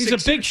 46.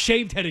 He's a big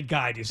shaved-headed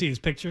guy. Do you see his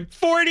picture?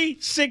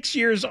 46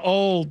 years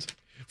old.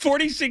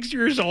 46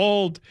 years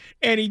old,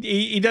 and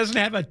he doesn't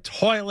have a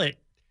toilet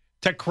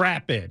to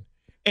crap in.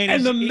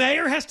 And the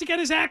mayor has to get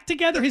his act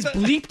together, his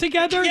bleep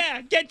together?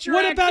 Yeah, get your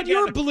What act about together.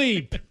 your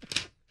bleep?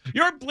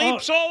 Your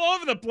bleep's all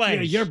over the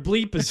place. Yeah, your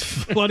bleep is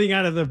flooding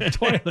out of the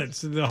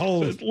toilets. The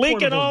whole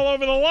leaking all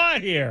over the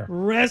lot here.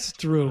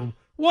 Restroom.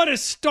 What a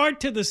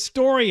start to the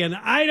story. And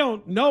I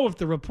don't know if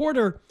the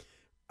reporter,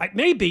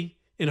 maybe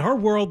in her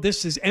world,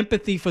 this is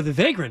empathy for the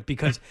vagrant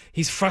because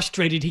he's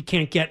frustrated he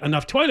can't get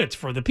enough toilets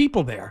for the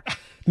people there.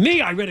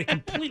 Me, I read it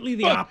completely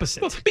the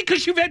opposite.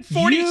 Because you've had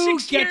 46 you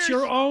years. Get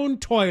your own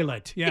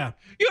toilet. Yeah.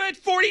 You had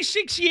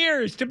 46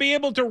 years to be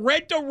able to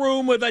rent a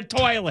room with a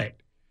toilet.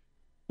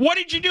 What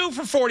did you do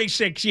for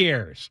 46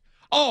 years?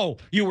 Oh,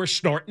 you were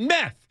snorting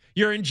meth.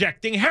 You're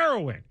injecting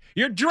heroin.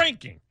 You're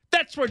drinking.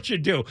 That's what you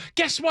do.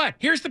 Guess what?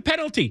 Here's the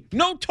penalty.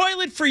 No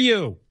toilet for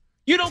you.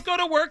 You don't go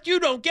to work. You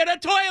don't get a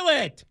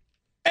toilet.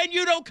 And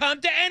you don't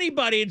come to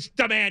anybody and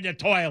demand a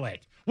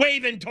toilet.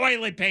 Waving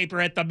toilet paper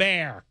at the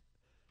mayor.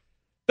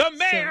 The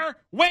mayor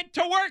went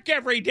to work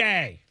every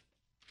day.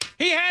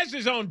 He has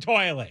his own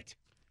toilet.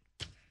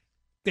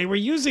 They were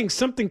using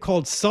something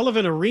called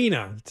Sullivan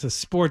Arena. It's a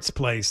sports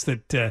place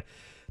that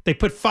they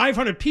put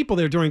 500 people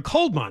there during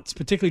cold months,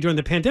 particularly during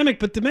the pandemic.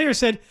 But the mayor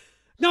said,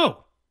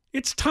 no,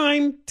 it's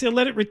time to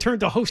let it return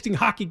to hosting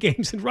hockey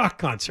games and rock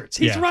concerts.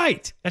 He's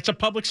right. That's a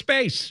public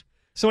space.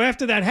 So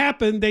after that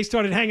happened, they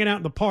started hanging out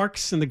in the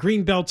parks and the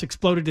green belts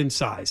exploded in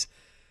size.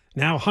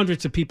 Now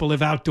hundreds of people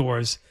live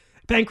outdoors.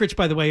 Anchorage,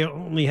 by the way,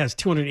 only has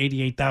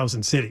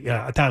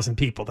 288,000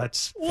 people.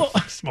 That's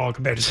small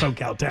compared to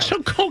SoCal town. So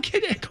go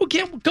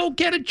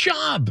get a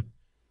job.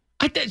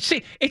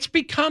 See, it's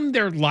become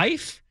their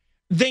life.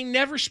 They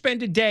never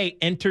spend a day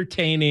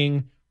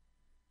entertaining,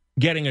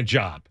 getting a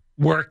job,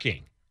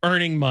 working,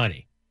 earning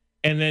money,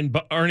 and then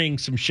earning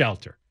some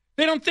shelter.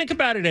 They don't think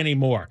about it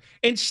anymore.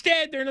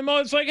 Instead, they're in the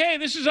mode. It's like, hey,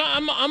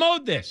 I'm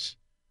owed this.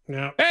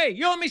 Yeah. Hey,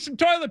 you owe me some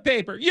toilet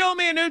paper. You owe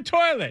me a new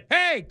toilet.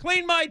 Hey,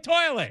 clean my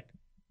toilet.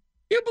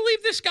 You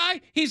believe this guy?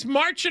 He's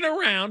marching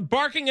around,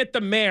 barking at the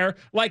mayor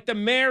like the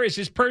mayor is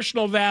his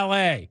personal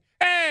valet.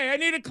 Hey, I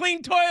need a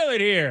clean toilet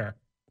here.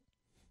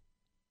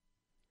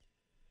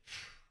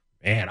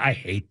 Man,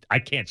 I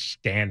can't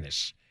stand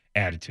this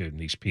attitude in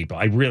these people.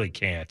 I really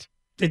can't.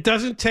 It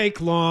doesn't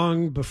take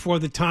long before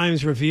the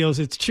Times reveals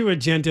its true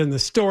agenda in the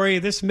story.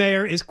 This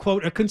mayor is,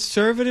 quote, a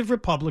conservative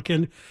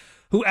Republican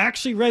who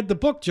actually read the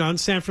book, John,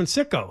 San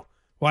Francisco,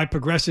 Why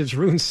Progressives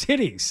Ruin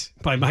Cities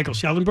by Michael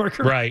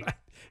Schellenberger. Right.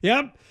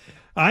 Yep.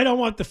 I don't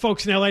want the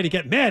folks in L.A. to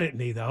get mad at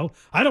me, though.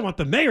 I don't want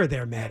the mayor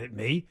there mad at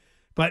me.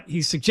 But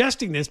he's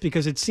suggesting this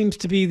because it seems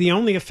to be the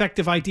only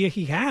effective idea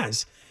he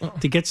has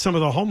to get some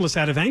of the homeless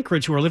out of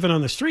Anchorage who are living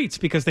on the streets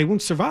because they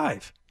won't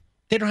survive.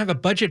 They don't have a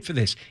budget for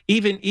this.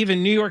 Even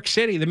New York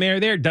City, the mayor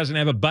there doesn't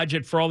have a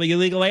budget for all the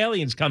illegal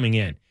aliens coming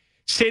in.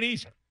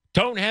 Cities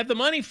don't have the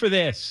money for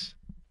this.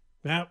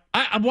 Now,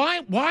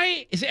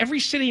 why is every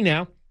city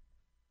now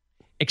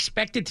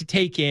expected to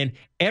take in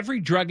every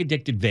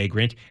drug-addicted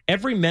vagrant,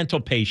 every mental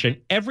patient,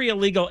 every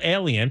illegal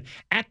alien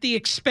at the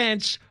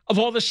expense of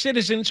all the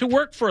citizens who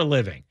work for a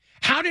living?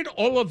 How did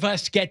all of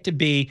us get to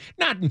be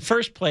not in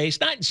first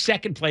place, not in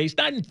second place,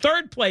 not in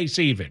third place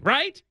even,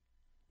 right?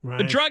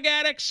 The drug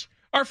addicts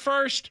are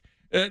first,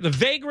 the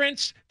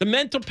vagrants, the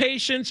mental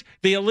patients,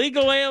 the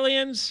illegal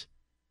aliens,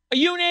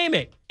 you name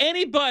it.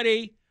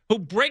 Anybody who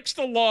breaks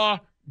the law,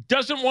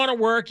 doesn't want to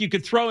work, you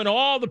could throw in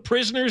all the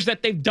prisoners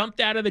that they've dumped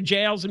out of the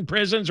jails and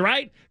prisons,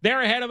 right?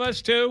 They're ahead of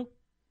us too.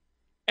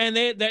 And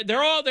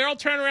they're all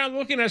turning around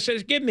looking at us and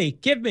says, give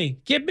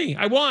me.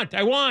 I want.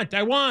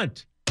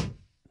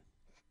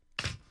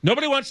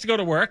 Nobody wants to go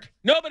to work.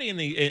 Nobody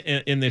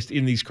in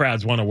these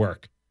crowds want to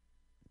work.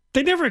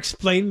 They never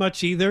explain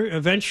much either.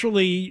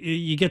 Eventually,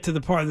 you get to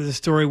the part of the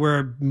story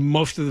where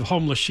most of the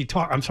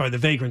the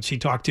vagrants she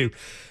talked to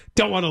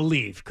don't want to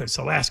leave because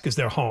Alaska's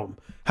their home.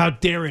 How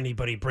dare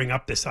anybody bring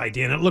up this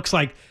idea? And it looks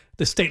like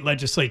the state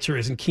legislature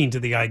isn't keen to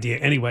the idea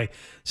anyway.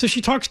 So she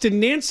talks to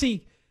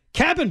Nancy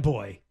Cabin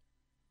boy,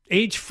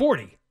 age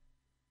 40.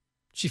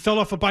 She fell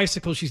off a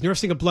bicycle. She's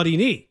nursing a bloody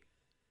knee.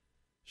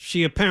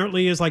 She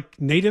apparently is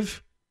like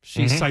native.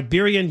 She's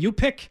Siberian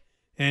Yupik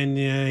and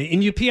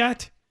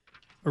Inupiat,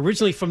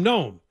 originally from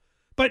Nome.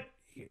 But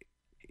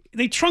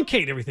they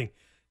truncate everything.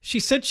 She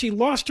said she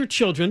lost her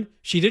children.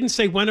 She didn't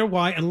say when or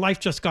why, and life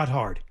just got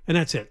hard. And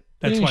that's it.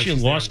 That's why she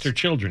lost her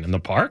children in the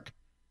park.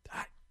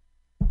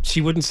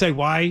 She wouldn't say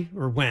why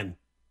or when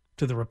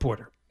to the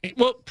reporter.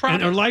 Well,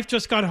 and her life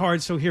just got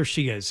hard, so here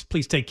she is.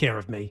 Please take care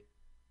of me.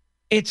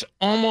 It's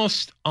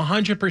almost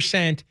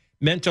 100%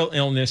 mental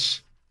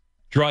illness,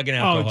 drug and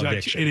alcohol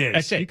addiction. It is.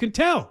 That's it. You can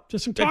tell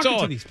just from talking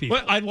to these people.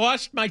 Well, I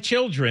lost my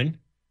children.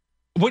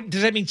 What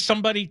does that mean?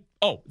 Somebody?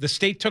 Oh, the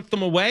state took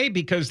them away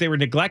because they were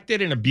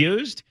neglected and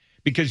abused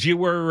because you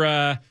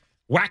were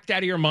whacked out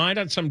of your mind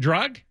on some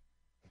drug?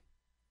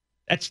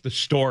 That's the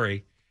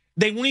story.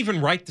 They won't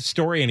even write the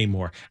story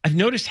anymore. I've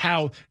noticed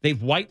how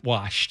they've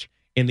whitewashed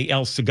in the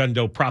El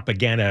Segundo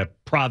propaganda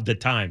Pravda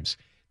Times.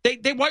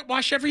 They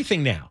whitewash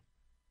everything now.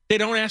 They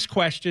don't ask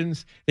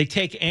questions. They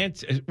take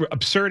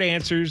absurd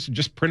answers and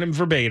just print them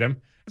verbatim.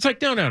 It's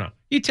like, no.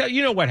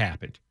 You know what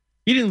happened.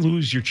 You didn't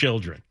lose your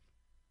children.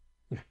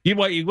 You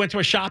went to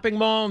a shopping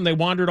mall and they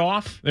wandered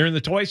off? They're in the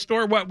toy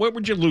store? Where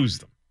would you lose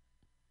them?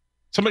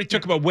 Somebody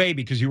took them away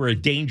because you were a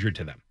danger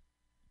to them.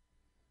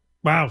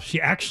 Wow, she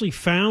actually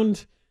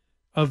found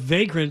a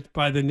vagrant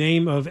by the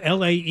name of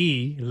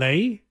L.A.E.,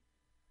 Lay,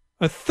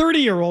 a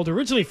 30-year-old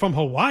originally from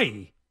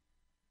Hawaii.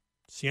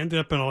 She ended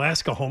up in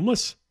Alaska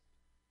homeless,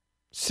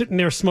 sitting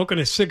there smoking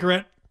a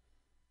cigarette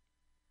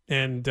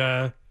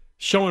and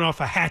showing off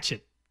a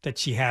hatchet that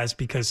she has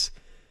because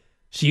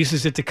she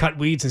uses it to cut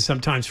weeds and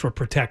sometimes for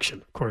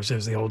protection. Of course,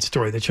 there's the old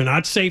story that you're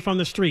not safe on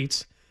the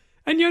streets,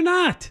 and you're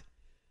not.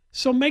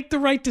 So make the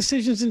right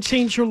decisions and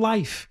change your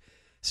life.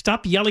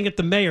 Stop yelling at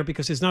the mayor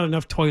because there's not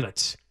enough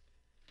toilets.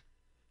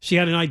 She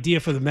had an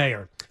idea for the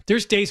mayor.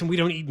 There's days when we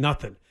don't eat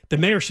nothing. The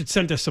mayor should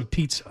send us some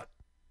pizza.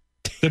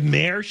 The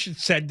mayor should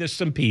send us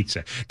some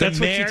pizza. That's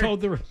what she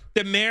told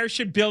the mayor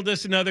should build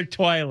us another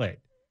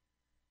toilet.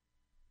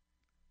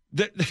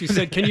 She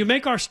said, can you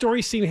make our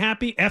story seem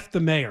happy? F the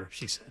mayor,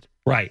 she said.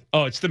 Right.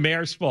 Oh, it's the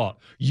mayor's fault.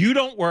 You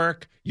don't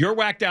work. You're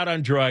whacked out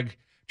on drugs.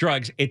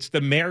 It's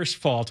the mayor's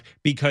fault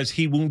because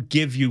he won't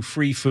give you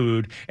free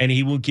food and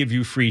he won't give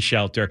you free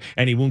shelter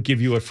and he won't give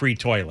you a free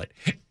toilet.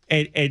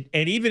 And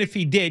even if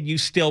he did, you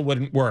still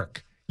wouldn't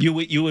work. You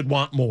would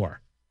want more.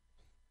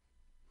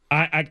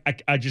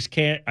 I just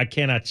can't. I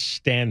cannot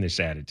stand this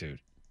attitude.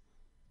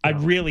 No. I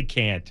really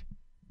can't.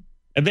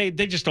 And they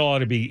just ought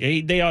to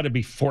be. They ought to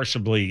be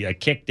forcibly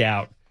kicked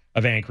out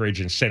of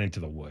Anchorage and sent into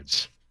the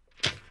woods.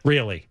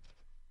 Really.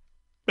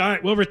 All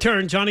right, we'll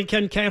return. John and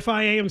Ken,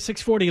 KFI AM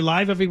 640,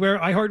 live everywhere,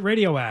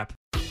 iHeartRadio app.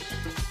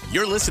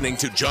 You're listening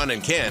to John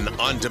and Ken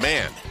on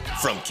demand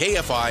from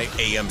KFI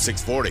AM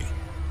 640.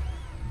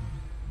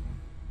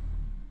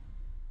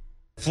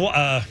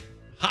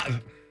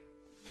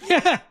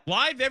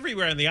 Live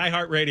everywhere on the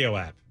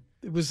iHeartRadio app.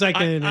 It was like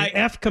an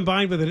F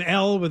combined with an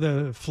L with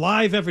a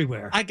live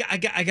everywhere. I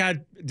got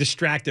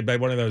distracted by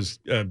one of those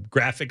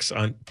graphics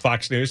on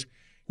Fox News.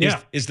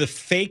 Is the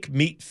fake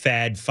meat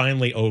fad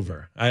finally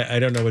over? I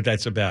don't know what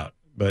that's about.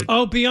 But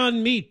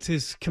Beyond Meat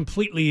is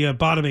completely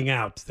bottoming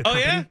out. The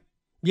company. Yeah?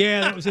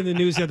 Yeah, that was in the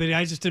news the other day.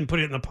 I just didn't put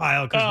it in the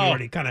pile because we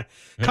already kind of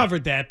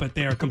covered that, but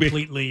they're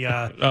completely,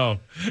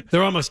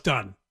 they're almost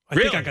done. I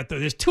think I got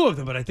there's two of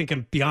them, but I think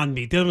Beyond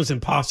Meat. The other one's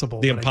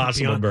Impossible. The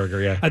Impossible Burger,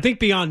 yeah. I think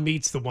Beyond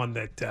Meat's the one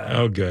that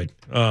good.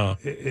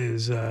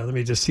 Is let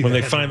me just see when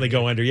they finally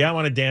go under. Yeah, I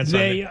want to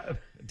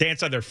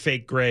dance on their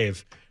fake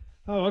grave.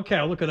 Oh, okay.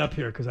 I'll look it up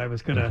here because I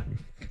was gonna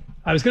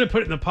put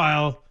it in the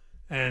pile,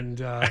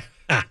 and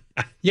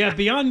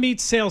Beyond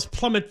Meat sales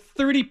plummet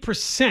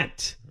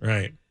 30%.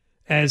 Right.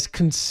 As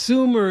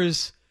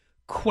consumers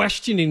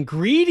question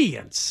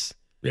ingredients.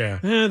 Yeah.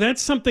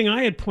 That's something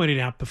I had pointed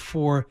out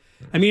before.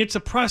 I mean, it's a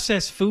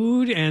processed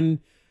food, and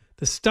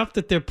the stuff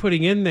that they're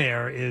putting in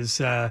there is,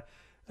 here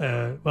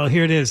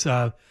it is.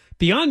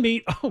 Beyond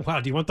Meat. Oh, wow.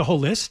 Do you want the whole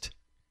list?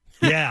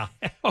 Yeah.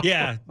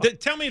 Yeah.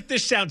 Tell me if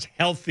this sounds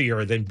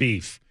healthier than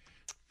beef.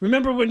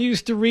 Remember when you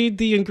used to read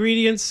the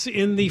ingredients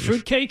in the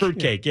fruitcake?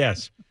 Fruitcake,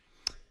 yes.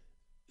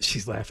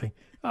 She's laughing.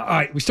 All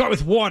right. We start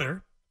with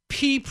water,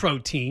 pea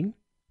protein.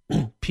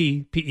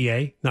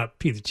 P-E-A, not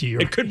P the G.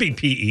 It could be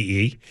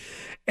P-E-E.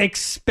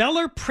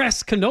 Expeller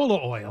pressed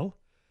canola oil,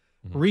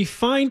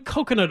 refined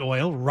coconut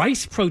oil,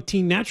 rice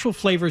protein, natural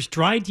flavors,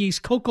 dried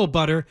yeast, cocoa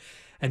butter,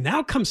 and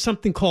now comes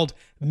something called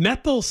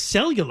methyl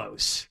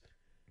cellulose.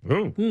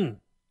 Ooh.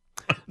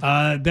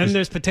 Then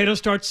there's potato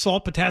starch,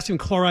 salt, potassium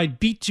chloride,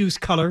 beet juice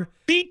color.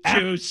 Beet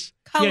juice?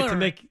 Color. Yeah, to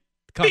make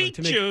color. Beet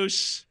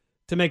juice.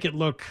 To make it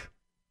look...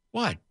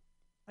 What?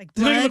 Like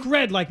to make it look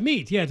red like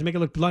meat. Yeah, to make it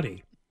look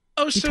bloody.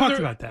 Oh, we talked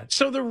about that.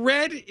 So the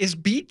red is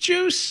beet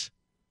juice?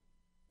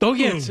 Oh,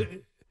 yeah.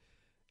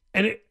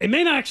 And it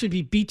may not actually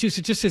be beet juice.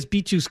 It just says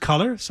beet juice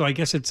color. So I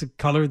guess it's a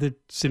color that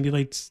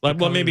simulates.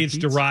 Maybe it's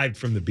derived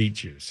from the beet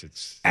juice.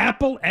 It's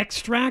apple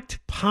extract,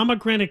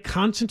 pomegranate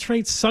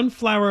concentrate,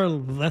 sunflower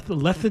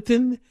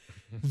lecithin,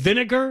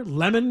 vinegar,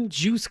 lemon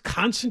juice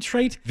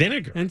concentrate.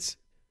 Vinegar.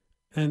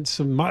 And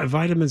some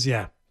vitamins,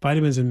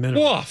 vitamins and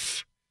minerals.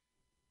 Woof.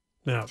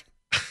 Yeah.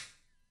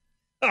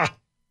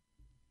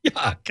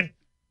 Yuck.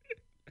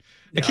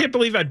 I can't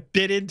believe I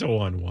bit into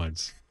one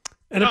once.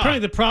 And apparently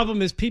the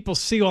problem is people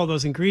see all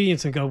those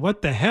ingredients and go,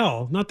 what the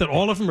hell? Not that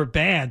all of them are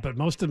bad, but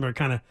most of them are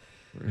kind of,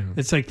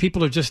 it's like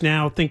people are just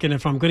now thinking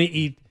if I'm going to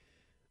eat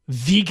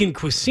vegan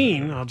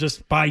cuisine, I'll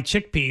just buy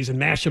chickpeas and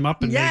mash them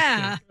up. And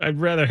I'd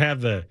rather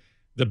have the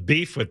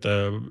beef with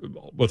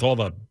all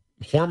the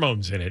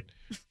hormones in it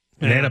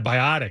and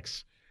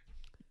antibiotics.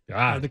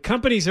 God. The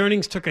company's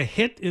earnings took a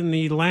hit in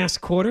the last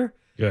quarter.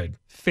 Good.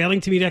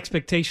 Failing to meet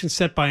expectations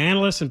set by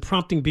analysts and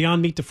prompting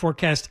Beyond Meat to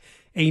forecast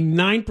a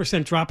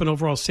 9% drop in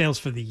overall sales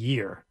for the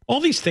year. All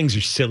these things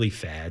are silly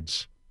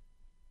fads.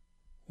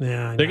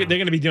 Yeah, they're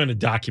going to be doing a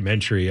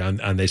documentary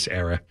on this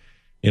era,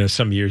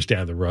 some years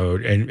down the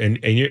road, and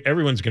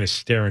everyone's going to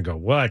stare and go,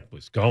 "What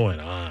was going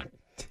on?"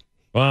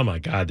 Oh my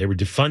God! They were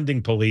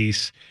defunding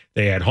police.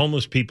 They had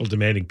homeless people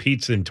demanding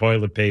pizza and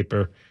toilet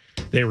paper.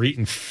 They were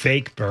eating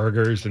fake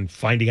burgers and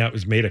finding out it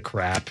was made of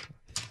crap.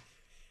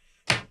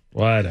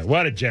 What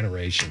a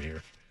generation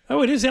here.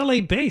 Oh, it is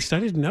LA based.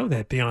 I didn't know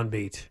that. Beyond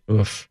Meat.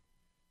 Oof.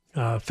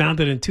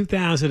 Founded in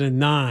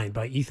 2009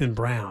 by Ethan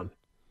Brown.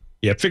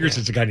 Yeah, it figures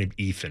it's a guy named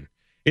Ethan.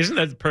 Isn't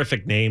that the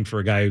perfect name for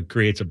a guy who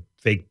creates a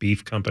fake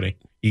beef company?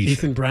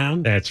 Ethan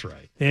Brown? That's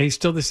right. Yeah, he's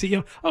still the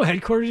CEO. Oh,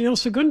 headquartered in El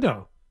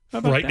Segundo. How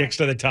about right that? next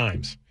to the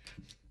Times.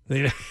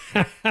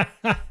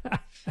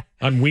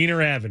 On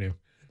Wiener Avenue.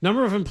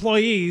 Number of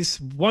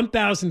employees,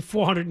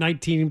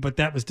 1,419, but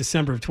that was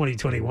December of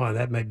 2021.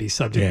 That might be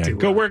subject to...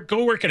 Go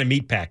work in a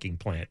meatpacking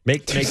plant.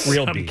 Make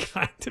real beef.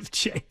 Some kind of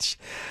change.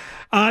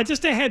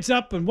 Just a heads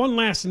up and one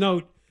last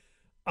note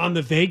on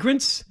the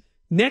vagrants.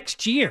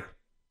 Next year,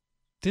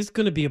 there's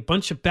going to be a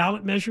bunch of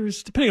ballot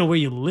measures, depending on where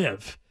you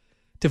live,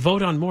 to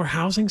vote on more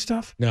housing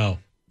stuff. No.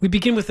 We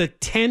begin with a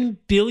 $10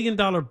 billion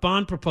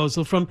bond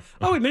proposal from,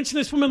 we mentioned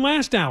this woman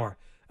last hour,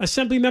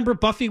 Assemblymember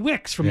Buffy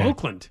Wicks from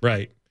Oakland.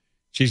 Right.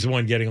 She's the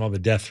one getting all the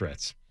death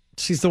threats.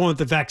 She's the one with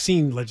the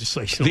vaccine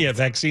legislation. Yeah,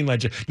 vaccine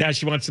legislation. Now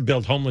she wants to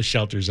build homeless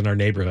shelters in our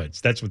neighborhoods.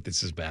 That's what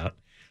this is about.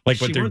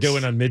 Like what they're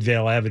doing on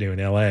Midvale Avenue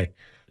in L.A.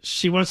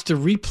 She wants to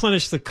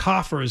replenish the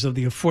coffers of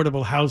the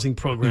affordable housing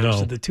programs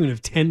to the tune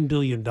of $10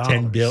 billion.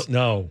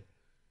 No.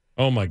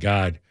 Oh, my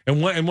God.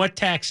 And what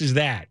tax is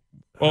that?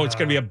 Oh, it's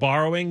going to be a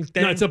borrowing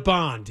thing? No, it's a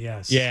bond,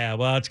 yes. Yeah,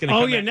 well, it's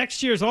going to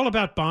next year is all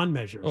about bond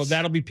measures. Oh,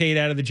 that'll be paid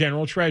out of the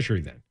general treasury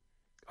then.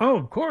 Oh,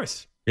 of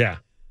course. Yeah.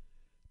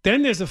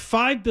 Then there's a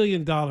 $5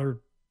 billion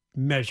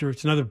measure.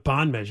 It's another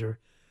bond measure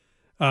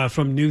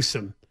from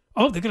Newsom.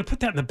 Oh, they're going to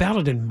put that in the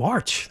ballot in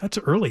March. That's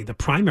early, the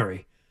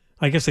primary.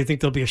 I guess they think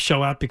there'll be a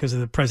show out because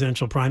of the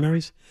presidential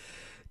primaries.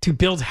 To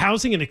build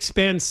housing and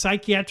expand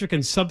psychiatric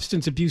and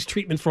substance abuse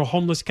treatment for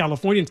homeless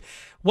Californians.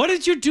 What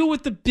did you do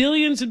with the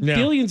billions and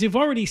billions you've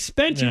already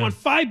spent? You want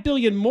 $5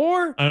 billion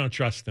more? I don't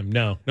trust them.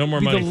 No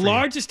more money. The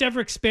largest ever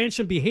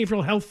expansion of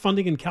behavioral health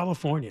funding in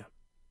California.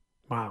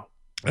 Wow.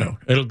 Oh,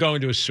 it'll go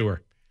into a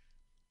sewer.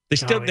 They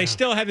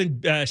still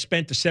haven't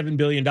spent the $7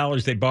 billion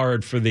they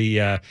borrowed for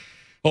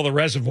all the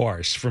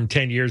reservoirs from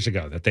 10 years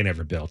ago that they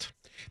never built.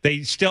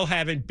 They still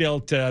haven't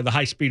built the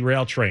high-speed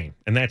rail train,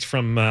 and that's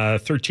from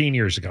 13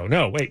 years ago.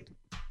 No, wait,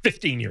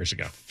 15 years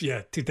ago.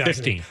 Yeah,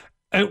 2015.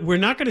 We're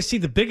not going to see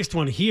the biggest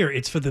one here.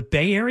 It's for the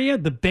Bay Area.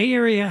 The Bay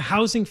Area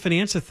Housing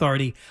Finance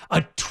Authority,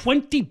 a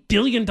 $20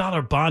 billion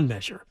bond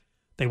measure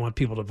they want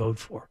people to vote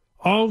for.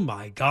 Oh,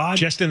 my God.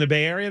 Just in the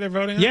Bay Area they're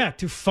voting on? Yeah,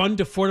 to fund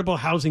affordable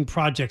housing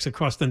projects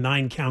across the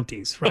 9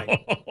 counties. Right.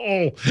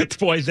 Oh,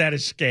 boy, is that a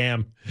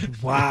scam.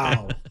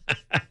 Wow.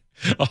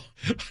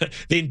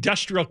 The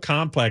industrial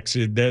complex,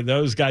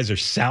 those guys are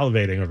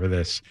salivating over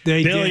this.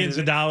 Billions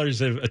of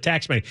dollars of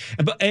tax money.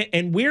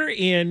 And we're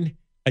in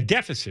a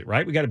deficit,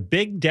 right? We got a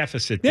big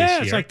deficit this year.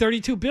 Yeah, it's like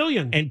 $32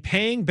 billion. And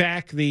paying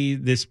back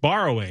this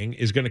borrowing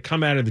is going to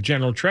come out of the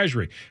general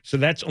treasury. So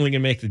that's only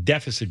going to make the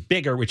deficit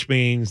bigger, which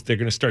means they're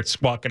going to start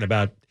squawking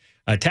about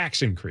a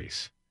tax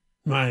increase.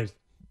 Right.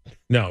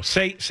 No,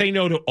 say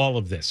no to all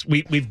of this.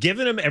 We've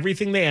given them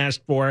everything they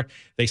asked for.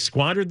 They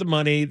squandered the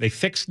money. They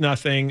fixed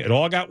nothing. It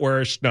all got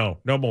worse. No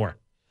more.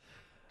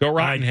 Go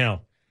rot in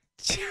hell.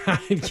 John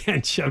and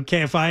Ken Show,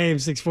 KFI AM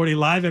 640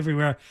 live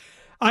everywhere.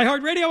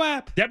 iHeartRadio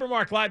app. Deborah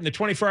Mark live in the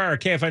 24-hour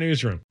KFI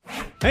newsroom.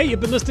 Hey, you've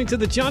been listening to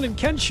the John and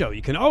Ken Show.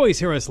 You can always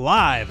hear us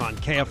live on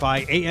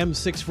KFI AM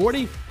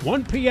 640,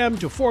 1 p.m.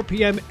 to 4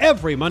 p.m.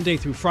 every Monday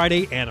through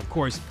Friday, and, of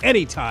course,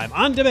 anytime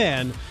on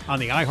demand on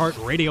the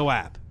iHeartRadio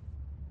app.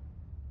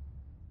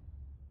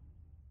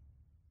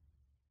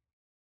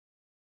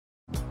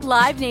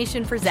 Live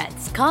Nation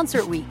presents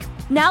Concert Week.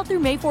 Now through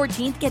May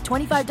 14th, get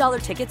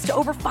 $25 tickets to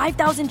over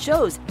 5,000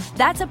 shows.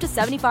 That's up to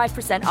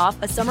 75%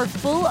 off a summer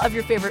full of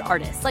your favorite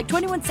artists like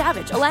 21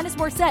 Savage, Alanis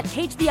Morissette,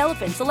 Cage the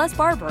Elephant, Celeste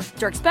Barber,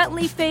 Dierks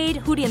Bentley, Fade,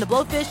 Hootie and the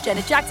Blowfish,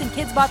 Janet Jackson,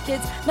 Kids Bop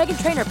Kids,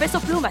 Meghan Trainor, Peso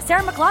Pluma,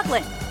 Sarah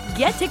McLachlan.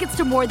 Get tickets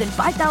to more than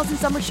 5,000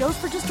 summer shows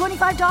for just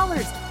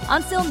 $25.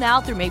 Until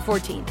now through May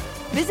 14th.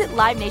 Visit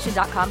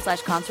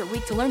LiveNation.com/Concert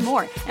Week to learn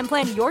more and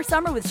plan your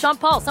summer with Sean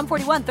Paul, Sum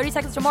 41, 30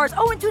 Seconds to Mars,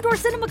 and Two Door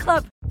Cinema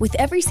Club. With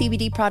every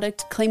CBD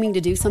product claiming to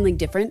do something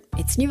different,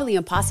 it's nearly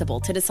impossible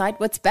to decide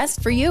what's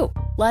best for you.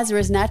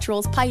 Lazarus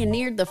Naturals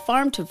pioneered the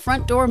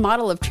farm-to-front-door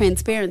model of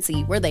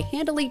transparency, where they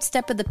handle each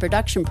step of the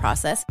production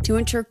process to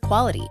ensure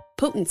quality,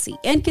 potency,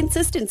 and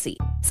consistency.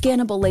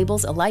 Scannable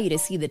labels allow you to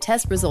see the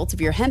test results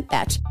of your hemp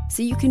batch,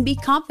 so you can be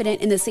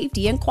confident in the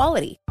safety and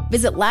quality.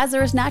 Visit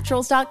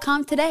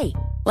LazarusNaturals.com today.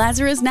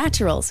 Lazarus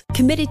Naturals,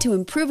 committed to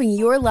improving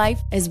your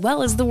life as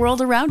well as the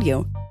world around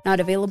you. Not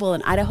available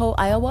in Idaho,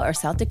 Iowa, or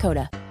South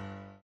Dakota.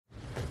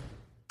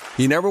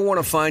 You never want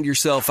to find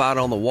yourself out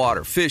on the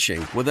water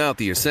fishing without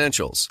the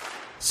essentials.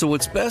 So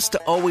it's best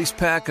to always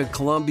pack a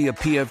Columbia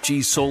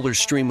PFG Solar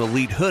Stream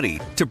Elite hoodie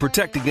to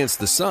protect against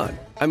the sun.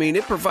 I mean,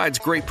 it provides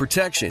great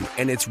protection,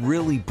 and it's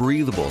really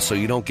breathable so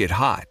you don't get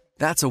hot.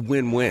 That's a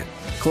win-win.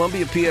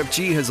 Columbia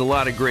PFG has a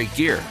lot of great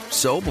gear,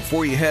 so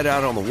before you head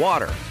out on the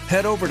water,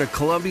 head over to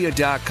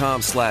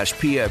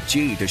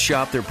Columbia.com/PFG to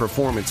shop their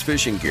performance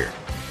fishing gear.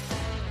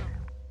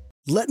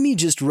 "Let me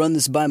just run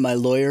this by my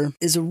lawyer"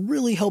 is a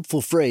really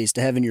helpful phrase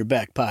to have in your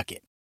back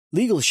pocket.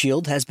 Legal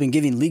Shield has been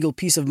giving legal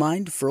peace of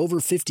mind for over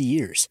 50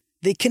 years.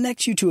 They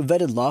connect you to a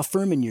vetted law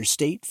firm in your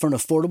state for an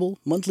affordable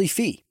monthly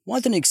fee.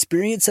 Want an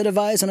experienced set of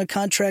eyes on a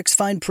contract's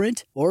fine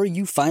print? Or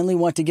you finally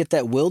want to get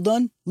that will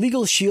done?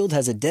 Legal Shield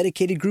has a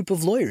dedicated group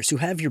of lawyers who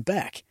have your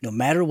back, no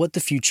matter what the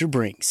future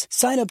brings.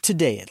 Sign up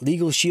today at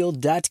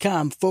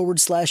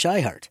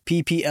LegalShield.com/iHeart.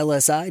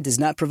 PPLSI does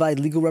not provide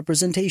legal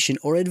representation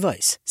or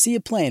advice. See a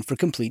plan for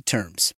complete terms.